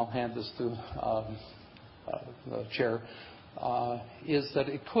 I'll hand this to the chair, is that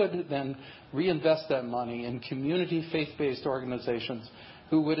it could then reinvest that money in community faith-based organizations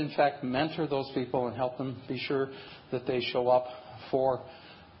who would in fact mentor those people and help them be sure that they show up for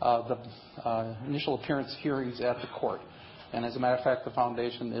the initial appearance hearings at the court. And as a matter of fact, the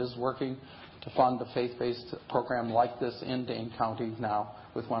foundation is working to fund a faith-based program like this in Dane County now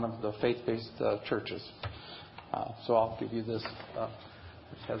with one of the faith-based churches. So I'll give you this. It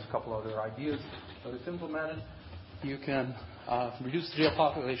has a couple other ideas. But if implemented, you can reduce the jail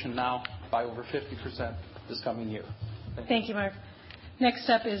population now by over 50% this coming year. Thank you, Mark. Next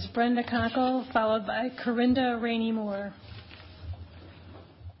up is Brenda Conkle, followed by Corinda Rainey-Moore.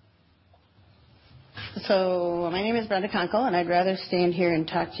 So my name is Brenda Conkle, and I'd rather stand here and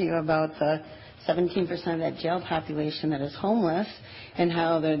talk to you about the 17% of that jail population that is homeless and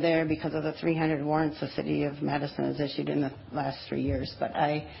how they're there because of the 300 warrants the city of Madison has issued in the last 3 years. But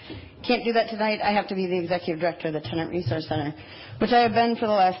I can't do that tonight. I have to be the executive director of the Tenant Resource Center, which I have been for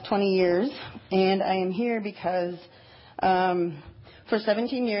the last 20 years. And I am here because for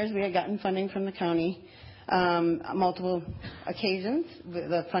 17 years we had gotten funding from the county. Multiple occasions,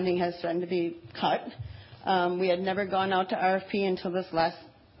 the funding has threatened to be cut. We had never gone out to RFP until this last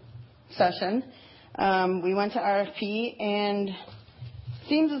session. We went to RFP, and it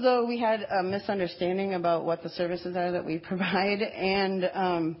seems as though we had a misunderstanding about what the services are that we provide and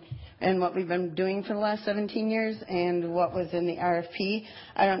what we've been doing for the last 17 years and what was in the RFP.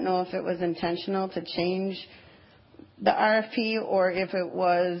 I don't know if it was intentional to change the RFP or if it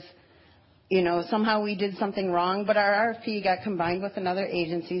was somehow we did something wrong, but our RFP got combined with another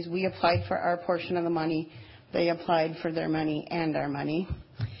agency's. We applied for our portion of the money. They applied for their money and our money.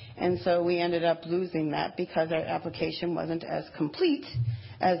 And so we ended up losing that because our application wasn't as complete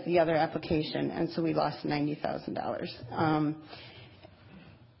as the other application, and so we lost $90,000.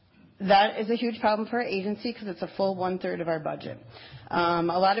 That is a huge problem for our agency because it's a full 1/3 of our budget. A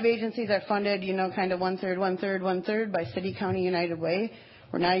lot of agencies are funded, kind of 1/3, 1/3, 1/3 by City, County, United Way.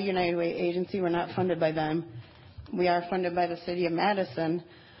 We're not a United Way agency. We're not funded by them. We are funded by the City of Madison.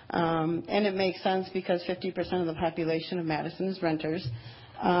 And it makes sense because 50% of the population of Madison is renters.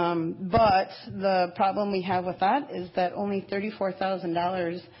 But the problem we have with that is that only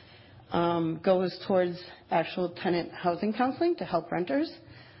 $34,000 goes towards actual tenant housing counseling to help renters.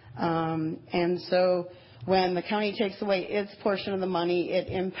 And so when the county takes away its portion of the money, it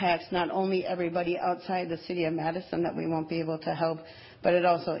impacts not only everybody outside the City of Madison that we won't be able to help, but it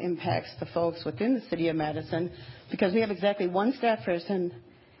also impacts the folks within the City of Madison because we have exactly one staff person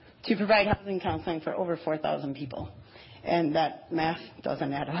to provide housing counseling for over 4,000 people. And that math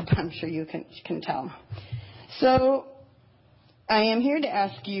doesn't add up, I'm sure you can tell. So I am here to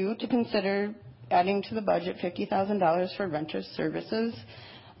ask you to consider adding to the budget $50,000 for renter services.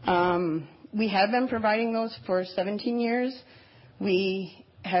 We have been providing those for 17 years. We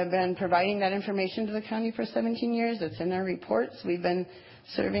have been providing that information to the county for 17 years. It's in our reports. We've been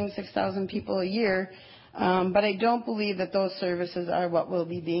serving 6,000 people a year. But I don't believe that those services are what will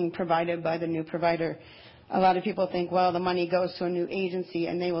be being provided by the new provider. A lot of people think, well, the money goes to a new agency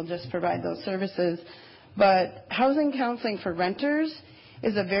and they will just provide those services. But housing counseling for renters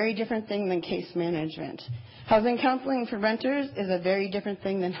is a very different thing than case management. Housing counseling for renters is a very different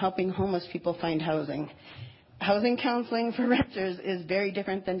thing than helping homeless people find housing. Housing counseling for renters is very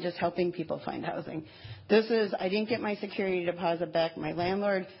different than just helping people find housing. This is, I didn't get my security deposit back. My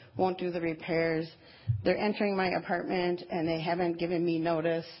landlord won't do the repairs. They're entering my apartment and they haven't given me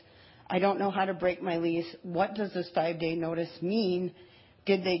notice. I don't know how to break my lease. What does this 5-day notice mean?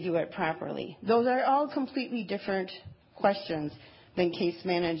 Did they do it properly? Those are all completely different questions than case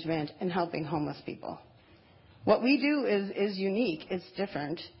management and helping homeless people. What we do is unique. It's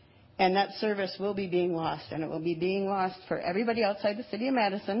different. And that service will be being lost. And it will be being lost for everybody outside the city of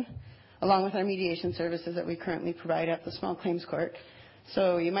Madison, along with our mediation services that we currently provide at the small claims court.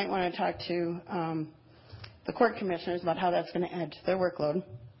 So you might want to talk to the court commissioners about how that's going to add to their workload.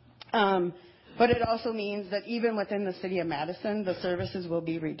 But it also means that even within the city of Madison, the services will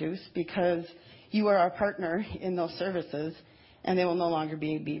be reduced because you are our partner in those services, and they will no longer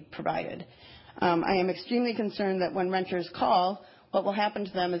be provided. I am extremely concerned that when renters call, what will happen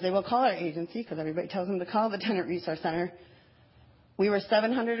to them is they will call our agency, because everybody tells them to call the Tenant Resource Center. We were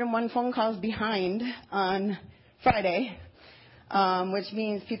 701 phone calls behind on Friday, which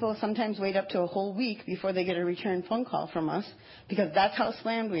means people sometimes wait up to a whole week before they get a return phone call from us, because that's how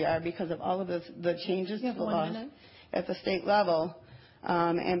slammed we are because of all of the changes to the laws at the state level,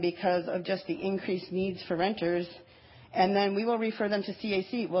 and because of just the increased needs for renters. And then we will refer them to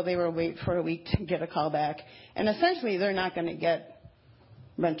CAC. Well, they will wait for a week to get a call back. And essentially, they're not going to get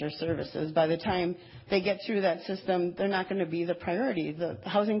renter services. By the time they get through that system, they're not going to be the priority. The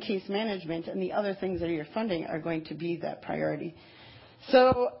housing case management and the other things that you're funding are going to be that priority.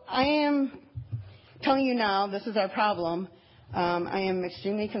 So I am telling you now, this is our problem. I am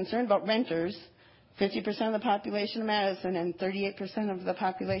extremely concerned about renters. 50% of the population of Madison and 38% of the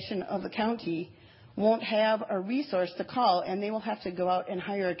population of the county won't have a resource to call, and they will have to go out and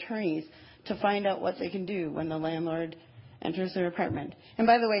hire attorneys to find out what they can do when the landlord enters their apartment. And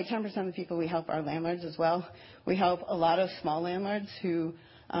by the way, 10% of the people we help are landlords as well. We help a lot of small landlords who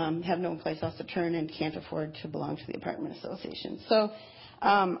have no place else to turn and can't afford to belong to the apartment association. So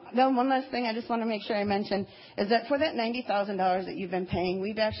then one last thing I just want to make sure I mention is that for that $90,000 that you've been paying,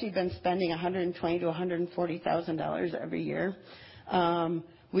 we've actually been spending $120,000 to $140,000 every year.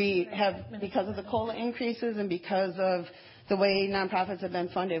 We have, because of the COLA increases and because of the way nonprofits have been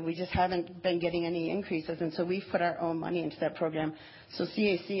funded, we just haven't been getting any increases, and so we've put our own money into that program. So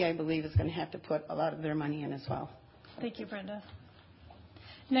CAC, I believe, is going to have to put a lot of their money in as well. Thank you, Brenda.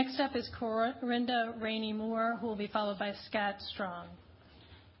 Next up is Corinda Rainey Moore, who will be followed by Scott Strong.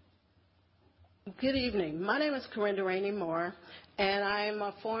 Good evening. My name is Corinda Rainey Moore, and I'm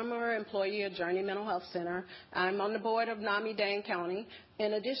a former employee of Journey Mental Health Center. I'm on the board of NAMI Dane County,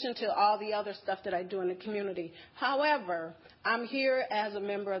 in addition to all the other stuff that I do in the community. However, I'm here as a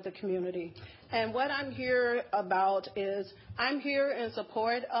member of the community. And what I'm here about is I'm here in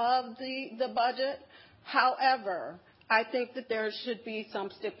support of the budget. However, I think that there should be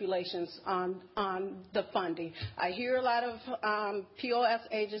some stipulations on the funding. I hear a lot of POS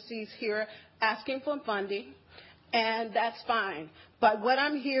agencies here asking for funding, and that's fine. But what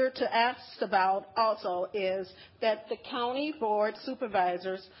I'm here to ask about also is that the county board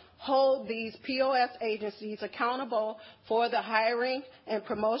supervisors hold these POS agencies accountable for the hiring and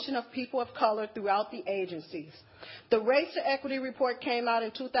promotion of people of color throughout the agencies. The Race to Equity report came out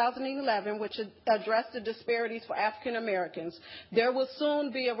in 2011, which addressed the disparities for African Americans. There will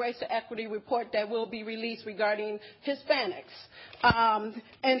soon be a Race to Equity report that will be released regarding Hispanics.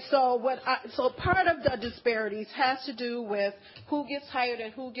 And so part of the disparities has to do with who gets hired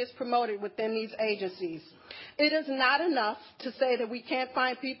and who gets promoted within these agencies. It is not enough to say that we can't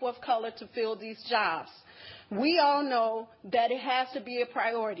find people of color to fill these jobs. We all know that it has to be a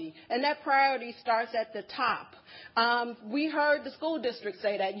priority, and that priority starts at the top. We heard the school district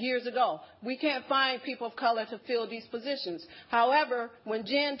say that years ago. We can't find people of color to fill these positions. However, when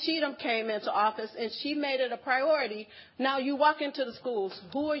Jan Cheatham came into office and she made it a priority, now you walk into the schools.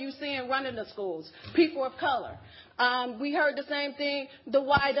 Who are you seeing running the schools? People of color. We heard the same thing, the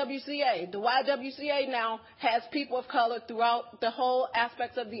YWCA. The YWCA now has people of color throughout the whole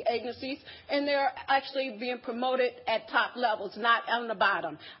aspects of the agencies, and they're actually being promoted at top levels, not on the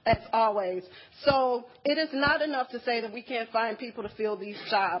bottom, as always. So it is not enough to say that we can't find people to fill these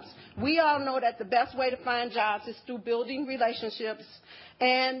jobs. We all know that the best way to find jobs is through building relationships,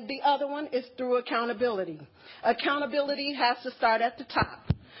 and the other one is through accountability. Accountability has to start at the top.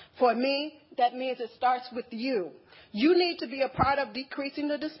 For me, that means it starts with you. You need to be a part of decreasing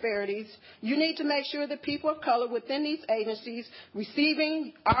the disparities. You need to make sure that people of color within these agencies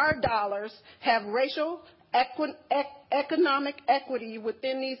receiving our dollars have racial, economic equity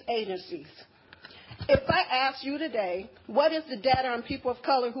within these agencies. If I ask you today, what is the data on people of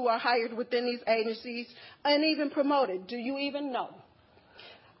color who are hired within these agencies and even promoted, do you even know?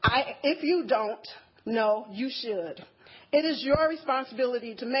 If you don't know, you should. It is your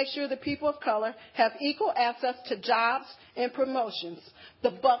responsibility to make sure that people of color have equal access to jobs and promotions.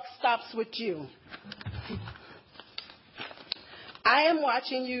 The buck stops with you. I am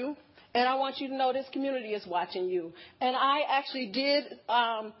watching you, and I want you to know this community is watching you. And I actually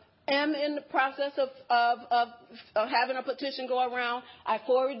am in the process of having a petition go around. I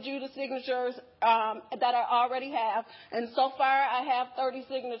forwarded you the signatures that I already have, and so far I have 30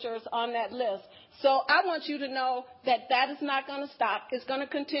 signatures on that list. So I want you to know that that is not going to stop. It's going to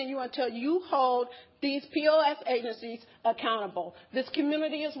continue until you hold these POS agencies accountable. This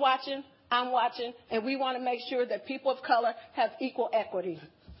community is watching, I'm watching, and we want to make sure that people of color have equal equity.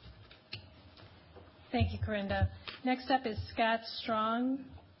 Thank you, Corinda. Next up is Scott Strong,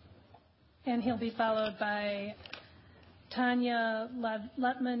 and he'll be followed by Tanya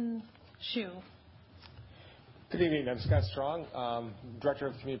Lutman-Shue. Good evening. I'm Scott Strong, Director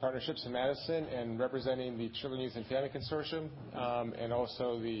of Community Partnerships in Madison and representing the Children, Youth, and Family Consortium and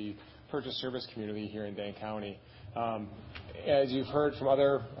also the Purchase Service community here in Dane County. As you've heard from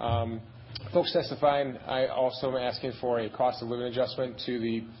other folks testifying, I also am asking for a cost of living adjustment to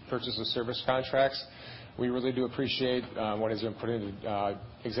the purchase of service contracts. We really do appreciate what has been put into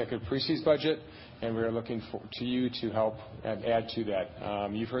Executive Preci's budget, and we are looking to you to help add to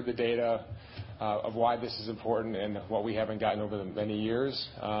that. You've heard the data of why this is important and what we haven't gotten over the many years.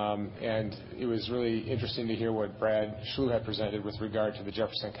 And it was really interesting to hear what Brad Schlu had presented with regard to the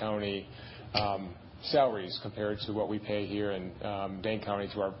Jefferson County salaries compared to what we pay here in Dane County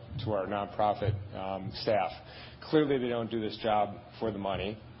to our nonprofit staff. Clearly, they don't do this job for the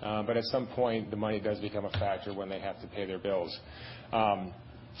money, but at some point, the money does become a factor when they have to pay their bills.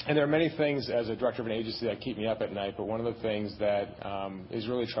 And there are many things as a director of an agency that keep me up at night, but one of the things that is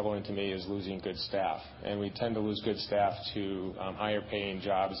really troubling to me is losing good staff. And we tend to lose good staff to higher paying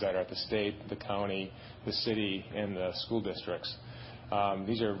jobs that are at the state, the county, the city, and the school districts.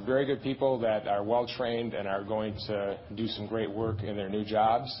 These are very good people that are well trained and are going to do some great work in their new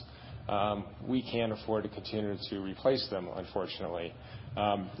jobs. We can't afford to continue to replace them, unfortunately.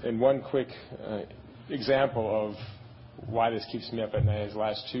 And one quick example of why this keeps me up at night is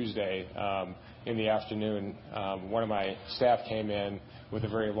last Tuesday in the afternoon, one of my staff came in with a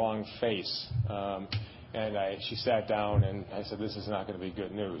very long face, and she sat down and I said, this is not going to be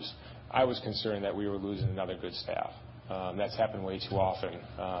good news. I was concerned that we were losing another good staff. That's happened way too often.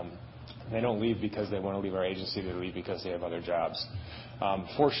 They don't leave because they want to leave our agency, they leave because they have other jobs.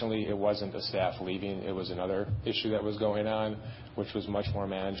 Fortunately, it wasn't the staff leaving, it was another issue that was going on, which was much more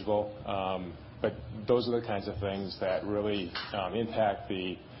manageable. But those are the kinds of things that really impact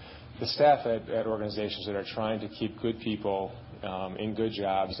the staff at organizations that are trying to keep good people in good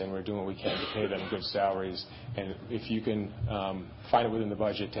jobs, and we're doing what we can to pay them good salaries. And if you can find it within the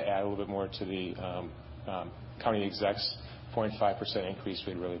budget to add a little bit more to the county execs 0.5% increase,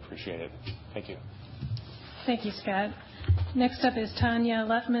 we'd really appreciate it. Thank you. Thank you, Scott. Next up is Tanya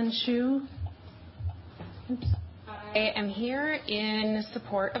Lutman-Shue. I am here in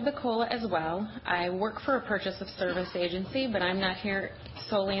support of the COLA as well. I work for a purchase of service agency, but I'm not here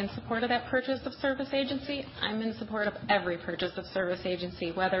solely in support of that purchase of service agency. I'm in support of every purchase of service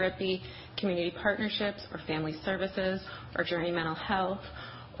agency, whether it be community partnerships or family services or Journey Mental Health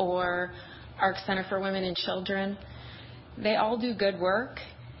or ARC Center for Women and Children. They all do good work,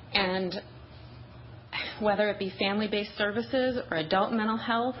 and whether it be family-based services or adult mental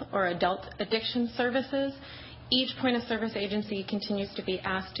health or adult addiction services, each point of service agency continues to be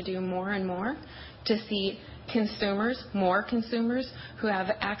asked to do more and more to see more consumers who have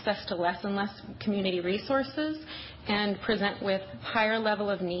access to less and less community resources and present with higher level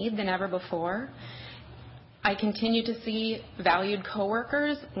of need than ever before. I continue to see valued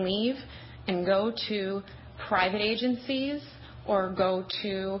coworkers leave and go to private agencies or go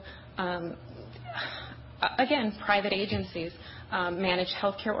to again, private agencies, managed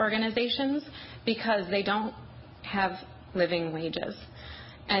healthcare organizations, because they don't have living wages.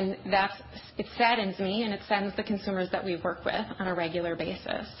 And it saddens me, and it saddens the consumers that we work with on a regular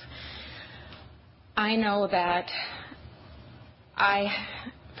basis. I know that I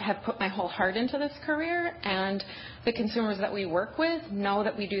have put my whole heart into this career, and the consumers that we work with know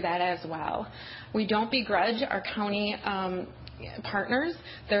that we do that as well. We don't begrudge our county partners.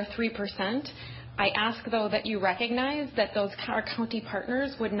 They're 3%. I ask, though, that you recognize that our county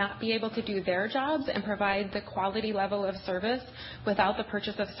partners would not be able to do their jobs and provide the quality level of service without the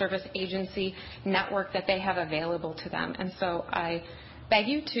purchase of service agency network that they have available to them. And so I beg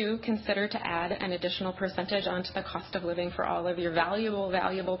you to consider to add an additional percentage onto the cost of living for all of your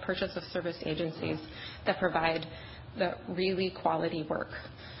valuable purchase of service agencies that provide the really quality work.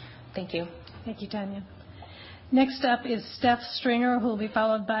 Thank you. Thank you, Tanya. Next up is Steph Stringer, who will be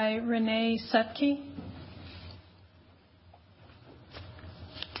followed by Renee Sutke.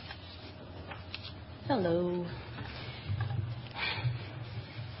 Hello.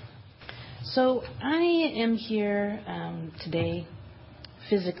 So I am here today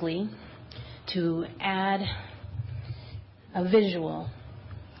physically to add a visual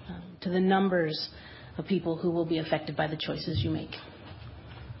to the numbers of people who will be affected by the choices you make.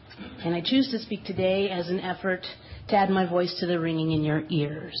 And I choose to speak today as an effort to add my voice to the ringing in your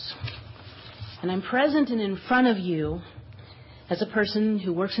ears. And I'm present and in front of you as a person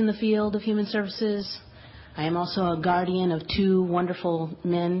who works in the field of human services. I am also a guardian of 2 wonderful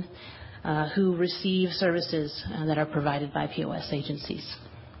men who receive services that are provided by POS agencies.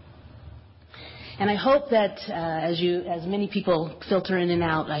 And I hope that as many people filter in and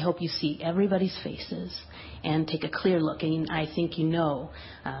out, I hope you see everybody's faces and take a clear look. And I think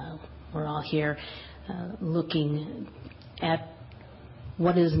we're all here looking at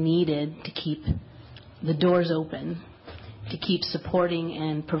what is needed to keep the doors open, to keep supporting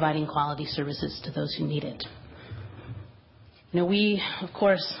and providing quality services to those who need it. We, of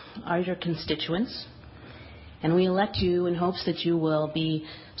course, are your constituents, and we elect you in hopes that you will be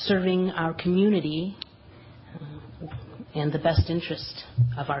serving our community and the best interest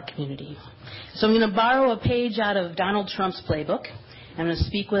of our community. So I'm going to borrow a page out of Donald Trump's playbook. I'm going to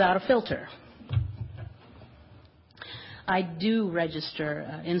speak without a filter. I do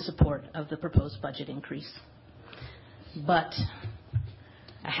register in support of the proposed budget increase, but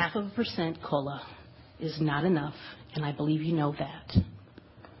 0.5% COLA is not enough, and I believe you know that.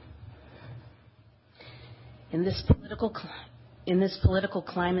 In this political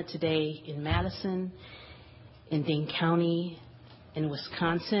climate today in Madison, in Dane County, in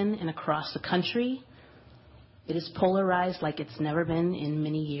Wisconsin, and across the country, it is polarized like it's never been in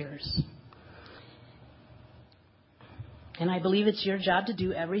many years. And I believe it's your job to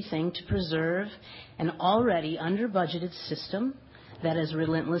do everything to preserve an already under-budgeted system that is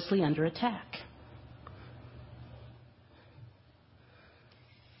relentlessly under attack.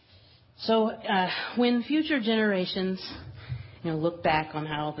 So when future generations look back on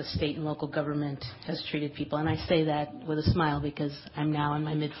how the state and local government has treated people, and I say that with a smile because I'm now in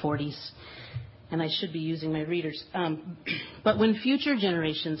my mid-40s and I should be using my readers. But when future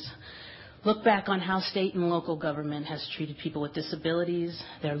generations look back on how state and local government has treated people with disabilities,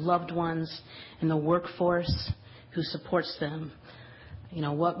 their loved ones, and the workforce who supports them,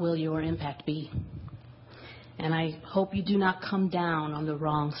 what will your impact be? And I hope you do not come down on the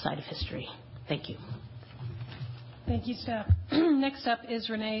wrong side of history. Thank you. Thank you, Steph. Next up is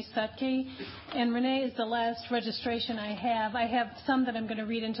Renee Sutke. And Renee is the last registration I have. I have some that I'm going to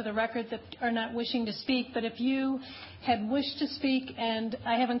read into the record that are not wishing to speak. But if you had wished to speak and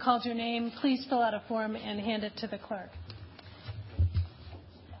I haven't called your name, please fill out a form and hand it to the clerk.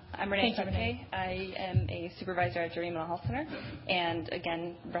 I'm Renee Sutke. I am a supervisor at Journey Mental Health Center and,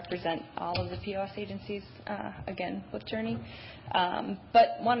 again, represent all of the POS agencies, again, with Journey.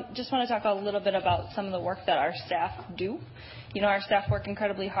 But just want to talk a little bit about some of the work that our staff do. Our staff work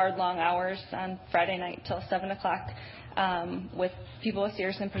incredibly hard, long hours on Friday night till 7 o'clock with people with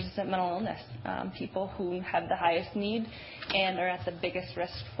serious and persistent mental illness, people who have the highest need and are at the biggest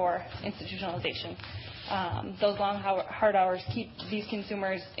risk for institutionalization. Those long, hard hours keep these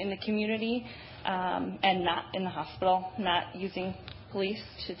consumers in the community and not in the hospital, not using police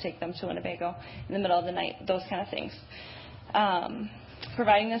to take them to Winnebago in the middle of the night, those kind of things.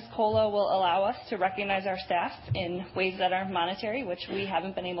 Providing this COLA will allow us to recognize our staff in ways that are monetary, which we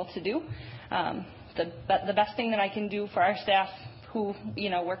haven't been able to do. The best thing that I can do for our staff who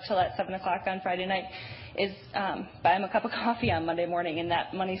work till at 7 o'clock on Friday night is buy them a cup of coffee on Monday morning, and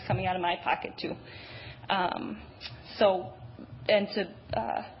that money's coming out of my pocket too.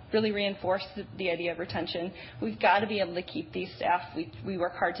 To really reinforce the idea of retention. We've got to be able to keep these staff. We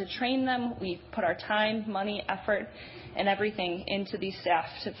work hard to train them. We put our time, money, effort, and everything into these staff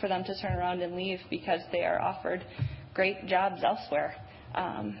for them to turn around and leave because they are offered great jobs elsewhere.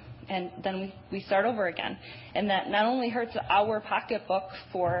 And then we start over again. And that not only hurts our pocketbook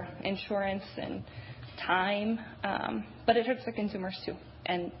for insurance and time, but it hurts the consumers too.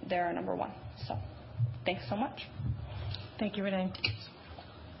 And they're our number one. So thanks so much. Thank you, Renee.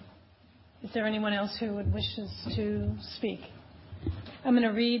 Is there anyone else who wishes to speak? I'm going to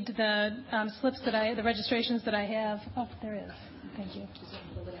read the slips the registrations that I have. Oh, there is. Thank you.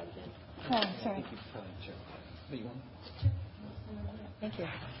 Oh, sorry. Thank you.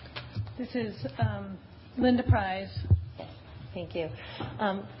 This is Linda Prize. Thank you.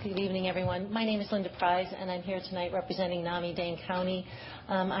 Good evening, everyone. My name is Linda Prize, and I'm here tonight representing NAMI Dane County.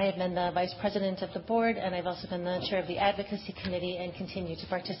 I have been the vice president of the board, and I've also been the chair of the advocacy committee and continue to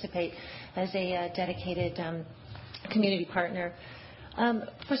participate as a dedicated community partner.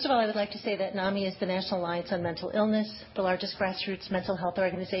 First of all, I would like to say that NAMI is the National Alliance on Mental Illness, the largest grassroots mental health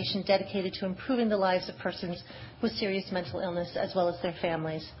organization dedicated to improving the lives of persons with serious mental illness as well as their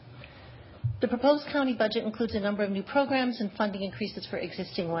families. The proposed county budget includes a number of new programs and funding increases for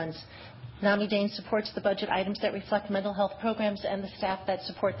existing ones. NAMI Dane supports the budget items that reflect mental health programs and the staff that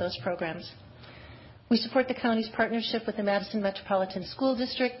support those programs. We support the county's partnership with the Madison Metropolitan School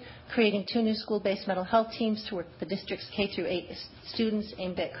District, creating 2 new school-based mental health teams to work with the district's K-8 students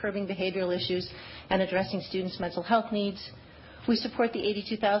aimed at curbing behavioral issues and addressing students' mental health needs. We support the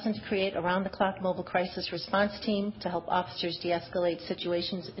 $82,000 to create a round-the-clock mobile crisis response team to help officers de-escalate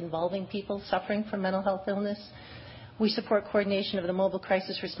situations involving people suffering from mental health illness. We support coordination of the mobile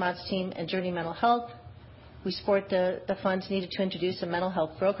crisis response team and Journey Mental Health. We support the funds needed to introduce a mental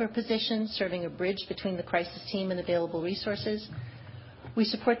health broker position, serving a bridge between the crisis team and available resources. We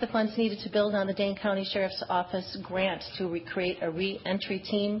support the funds needed to build on the Dane County Sheriff's Office grant to recreate a re-entry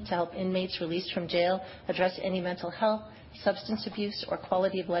team to help inmates released from jail address any mental health, substance abuse, or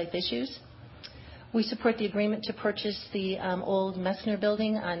quality of life issues. We support the agreement to purchase the old Messner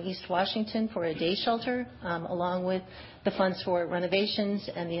building on East Washington for a day shelter, along with the funds for renovations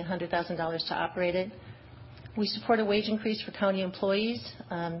and the $100,000 to operate it. We support a wage increase for county employees,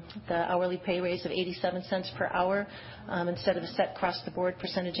 the hourly pay raise of 87 cents per hour instead of a set across-the-board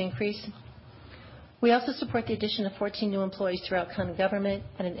percentage increase. We also support the addition of 14 new employees throughout county government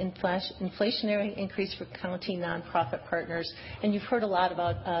and an inflationary increase for county nonprofit partners. And you've heard a lot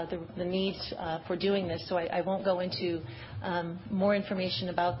about the needs for doing this, so I won't go into more information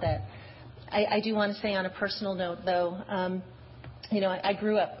about that. I do want to say on a personal note, though, I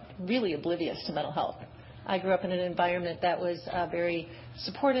grew up really oblivious to mental health. I grew up in an environment that was very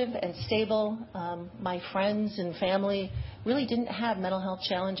supportive and stable. My friends and family really didn't have mental health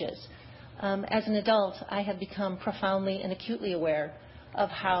challenges. As an adult, I have become profoundly and acutely aware of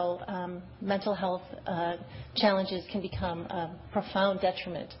how mental health challenges can become a profound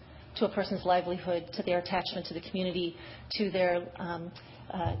detriment to a person's livelihood, to their attachment to the community, to their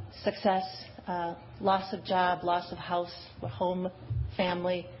success, loss of job, loss of house, home,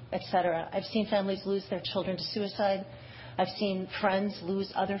 family, etc. I've seen families lose their children to suicide. I've seen friends lose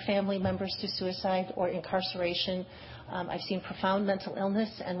other family members to suicide or incarceration. I've seen profound mental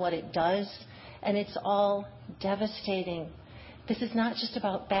illness and what it does, and it's all devastating. This is not just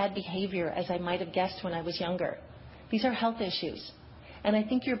about bad behavior, as I might have guessed when I was younger. These are health issues, and I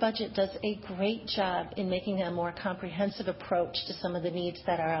think your budget does a great job in making a more comprehensive approach to some of the needs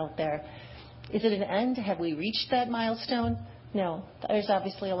that are out there. Is it an end? Have we reached that milestone? No, there's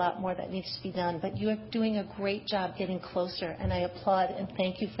obviously a lot more that needs to be done, but you are doing a great job getting closer, and I applaud and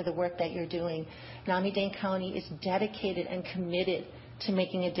thank you for the work that you're doing. NAMI Dane County is dedicated and committed to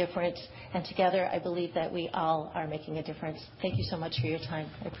making a difference, and together I believe that we all are making a difference. Thank you so much for your time.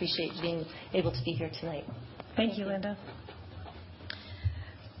 I appreciate being able to be here tonight. Thank you, Linda.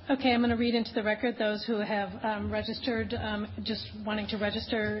 Okay, I'm going to read into the record those who have registered, just wanting to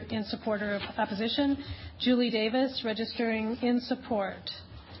register in support or opposition. Julie Davis, registering in support.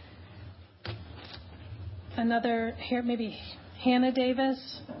 Another, here, maybe Hannah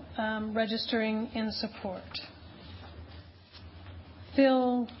Davis, registering in support.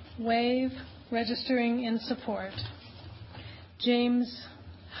 Phil Wave, registering in support. James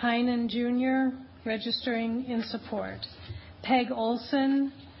Heinen Jr., registering in support. Peg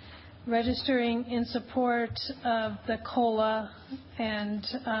Olson, registering in support of the COLA and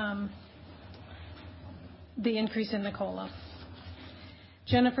the increase in the COLA.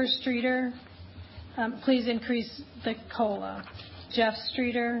 Jennifer Streeter, please increase the COLA. Jeff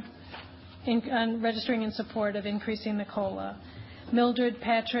Streeter, registering in support of increasing the COLA. Mildred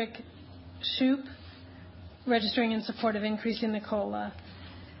Patrick Shoup, registering in support of increasing the COLA.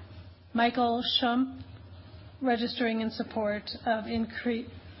 Michael Shump, registering in support of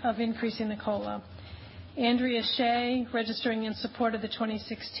increasing the COLA. Andrea Shea, registering in support of the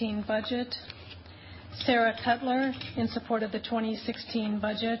 2016 budget. Sarah Cutler, in support of the 2016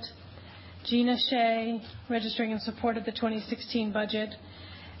 budget. Gina Shea, registering in support of the 2016 budget.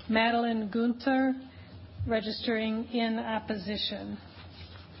 Madeline Gunther, registering in opposition.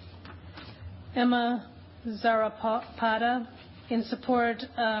 Emma Zarapata, in support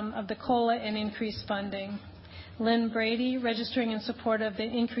of the COLA and increased funding. Lynn Brady, registering in support of the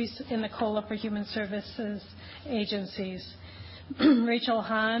increase in the COLA for human services agencies. Rachel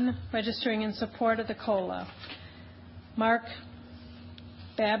Hahn, registering in support of the COLA. Mark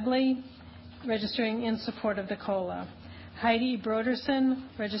Babley, registering in support of the COLA. Heidi Broderson,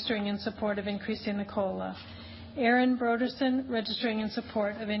 registering in support of increasing the COLA. Aaron Broderson, registering in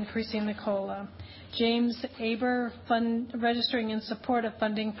support of increasing the COLA. James Aber, registering in support of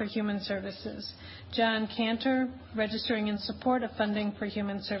funding for human services. John Cantor, registering in support of funding for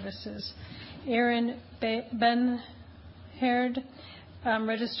human services. Aaron Ben-Herd,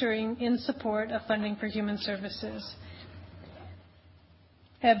 registering in support of funding for human services.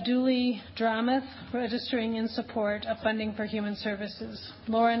 Abduli Dramath, registering in support of funding for human services.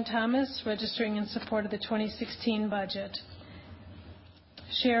 Lauren Thomas, registering in support of the 2016 budget.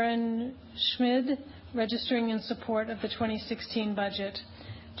 Sharon Schmid, registering in support of the 2016 budget.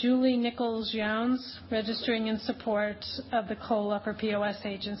 Julie Nichols-Jones, registering in support of the COLA for POS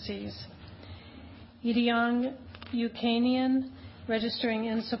agencies. Idiong Ukanian, registering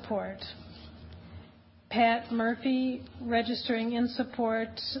in support. Pat Murphy, registering in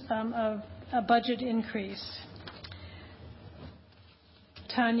support of a budget increase.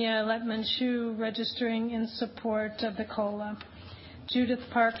 Tanya Letman-Shu, registering in support of the COLA. Judith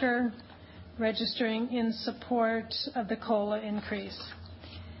Parker, registering in support of the COLA increase.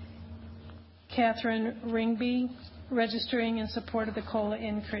 Catherine Ringby, registering in support of the COLA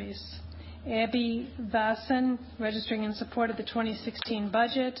increase. Abby Vassen, registering in support of the 2016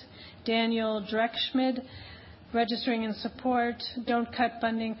 budget. Daniel Dreckschmidt, registering in support. Don't cut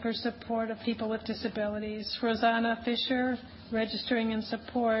funding for support of people with disabilities. Rosanna Fisher, registering in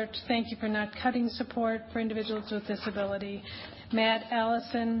support. Thank you for not cutting support for individuals with disability. Matt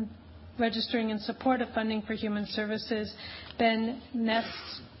Allison, registering in support of funding for human services. Ben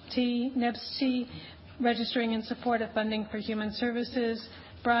Nebsty, registering in support of funding for human services.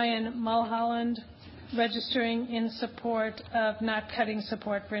 Brian Mulholland, registering in support of not cutting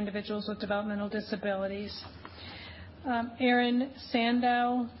support for individuals with developmental disabilities. Aaron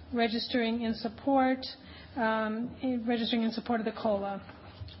Sandow, registering in support of the COLA.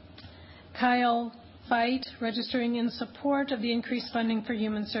 Kyle Veit, registering in support of the increased funding for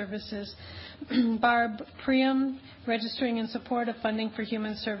human services. Barb Priam, registering in support of funding for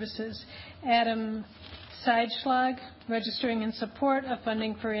human services. Adam Seidschlag, registering in support of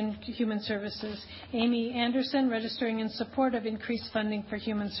funding for human services. Amy Anderson, registering in support of increased funding for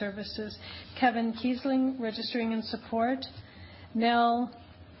human services. Kevin Kiesling, registering in support. Nell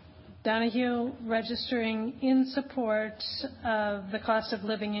Donahue, registering in support of the cost of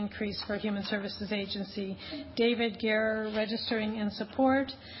living increase for Human Services Agency. David Guerrer, registering in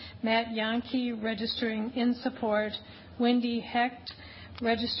support. Matt Yankee, registering in support. Wendy Hecht,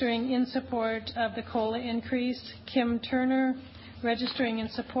 registering in support of the COLA increase. Kim Turner, registering in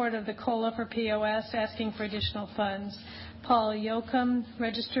support of the COLA for POS, asking for additional funds. Paul Yoakum,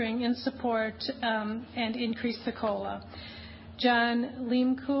 registering in support and increase the COLA. John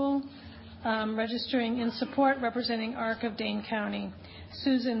Leemkuhl, registering in support, representing ARC of Dane County.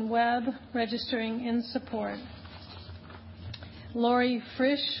 Susan Webb, registering in support. Lori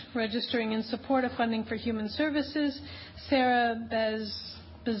Frisch, registering in support of funding for human services. Sarah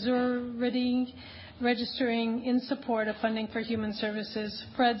Bezurity, registering in support of funding for human services.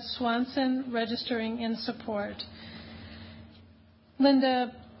 Fred Swanson, registering in support.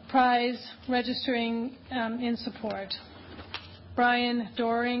 Linda Prize, registering in support. Brian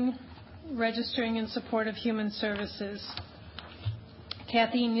Doring, registering in support of human services.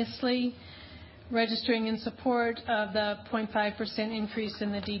 Kathy Nisley, registering in support of the 0.5% increase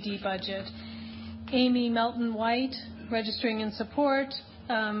in the DD budget. Amy Melton White, registering in support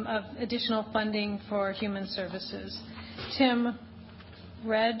of additional funding for human services. Tim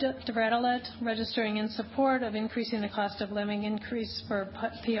Red DeVradelet, registering in support of increasing the cost of living increase for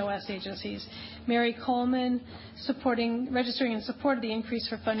POS agencies. Mary Coleman, registering in support of the increase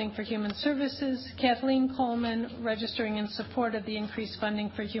for funding for human services. Kathleen Coleman, registering in support of the increased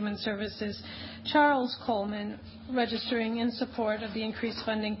funding for human services. Charles Coleman, registering in support of the increased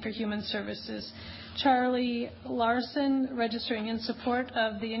funding for human services. Charlie Larson, registering in support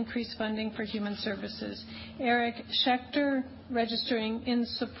of the increased funding for human services. Eric Schechter, registering in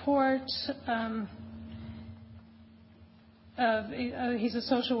support he's a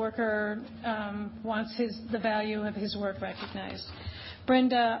social worker, wants the value of his work recognized.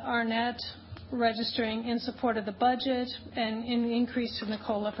 Brenda Arnett, registering in support of the budget and an increase from the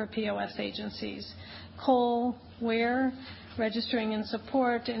COLA for POS agencies. Cole Ware, registering in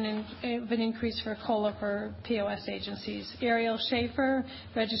support of an increase for COLA for POS agencies. Ariel Schaefer,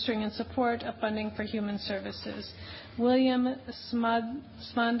 registering in support of funding for human services. William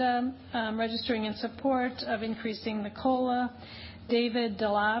Smanda, registering in support of increasing the COLA. David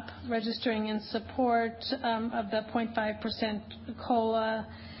Delap, registering in support of the 0.5% COLA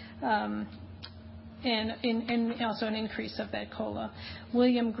and also an increase of that COLA.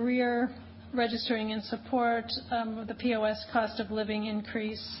 William Greer, registering in support of the POS cost of living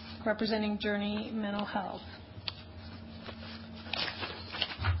increase, representing Journey Mental Health.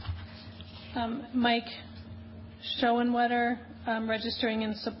 Mike Schoenwetter, registering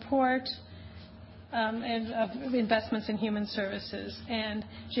in support of investments in human services. And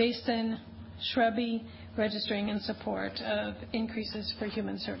Jason Shrubby, registering in support of increases for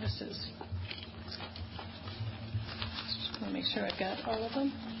human services. Just want to make sure I've got all of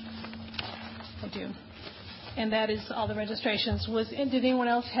them. I do. And that is all the registrations. Did anyone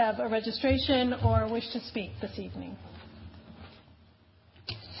else have a registration or wish to speak this evening?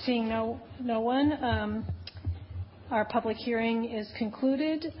 Seeing no one, our public hearing is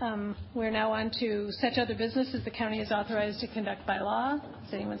concluded. We're now on to such other businesses the county is authorized to conduct by law.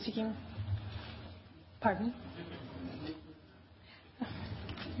 Is anyone seeking? Pardon?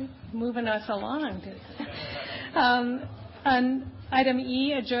 Moving us along. On item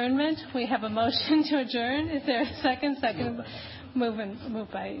E, adjournment, we have a motion to adjourn. Is there a second? Second.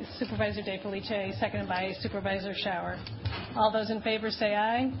 Moved by Supervisor DeFelice, seconded by Supervisor Schauer. All those in favor say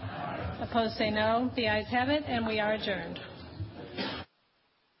aye. Opposed say no. The ayes have it, and we are adjourned.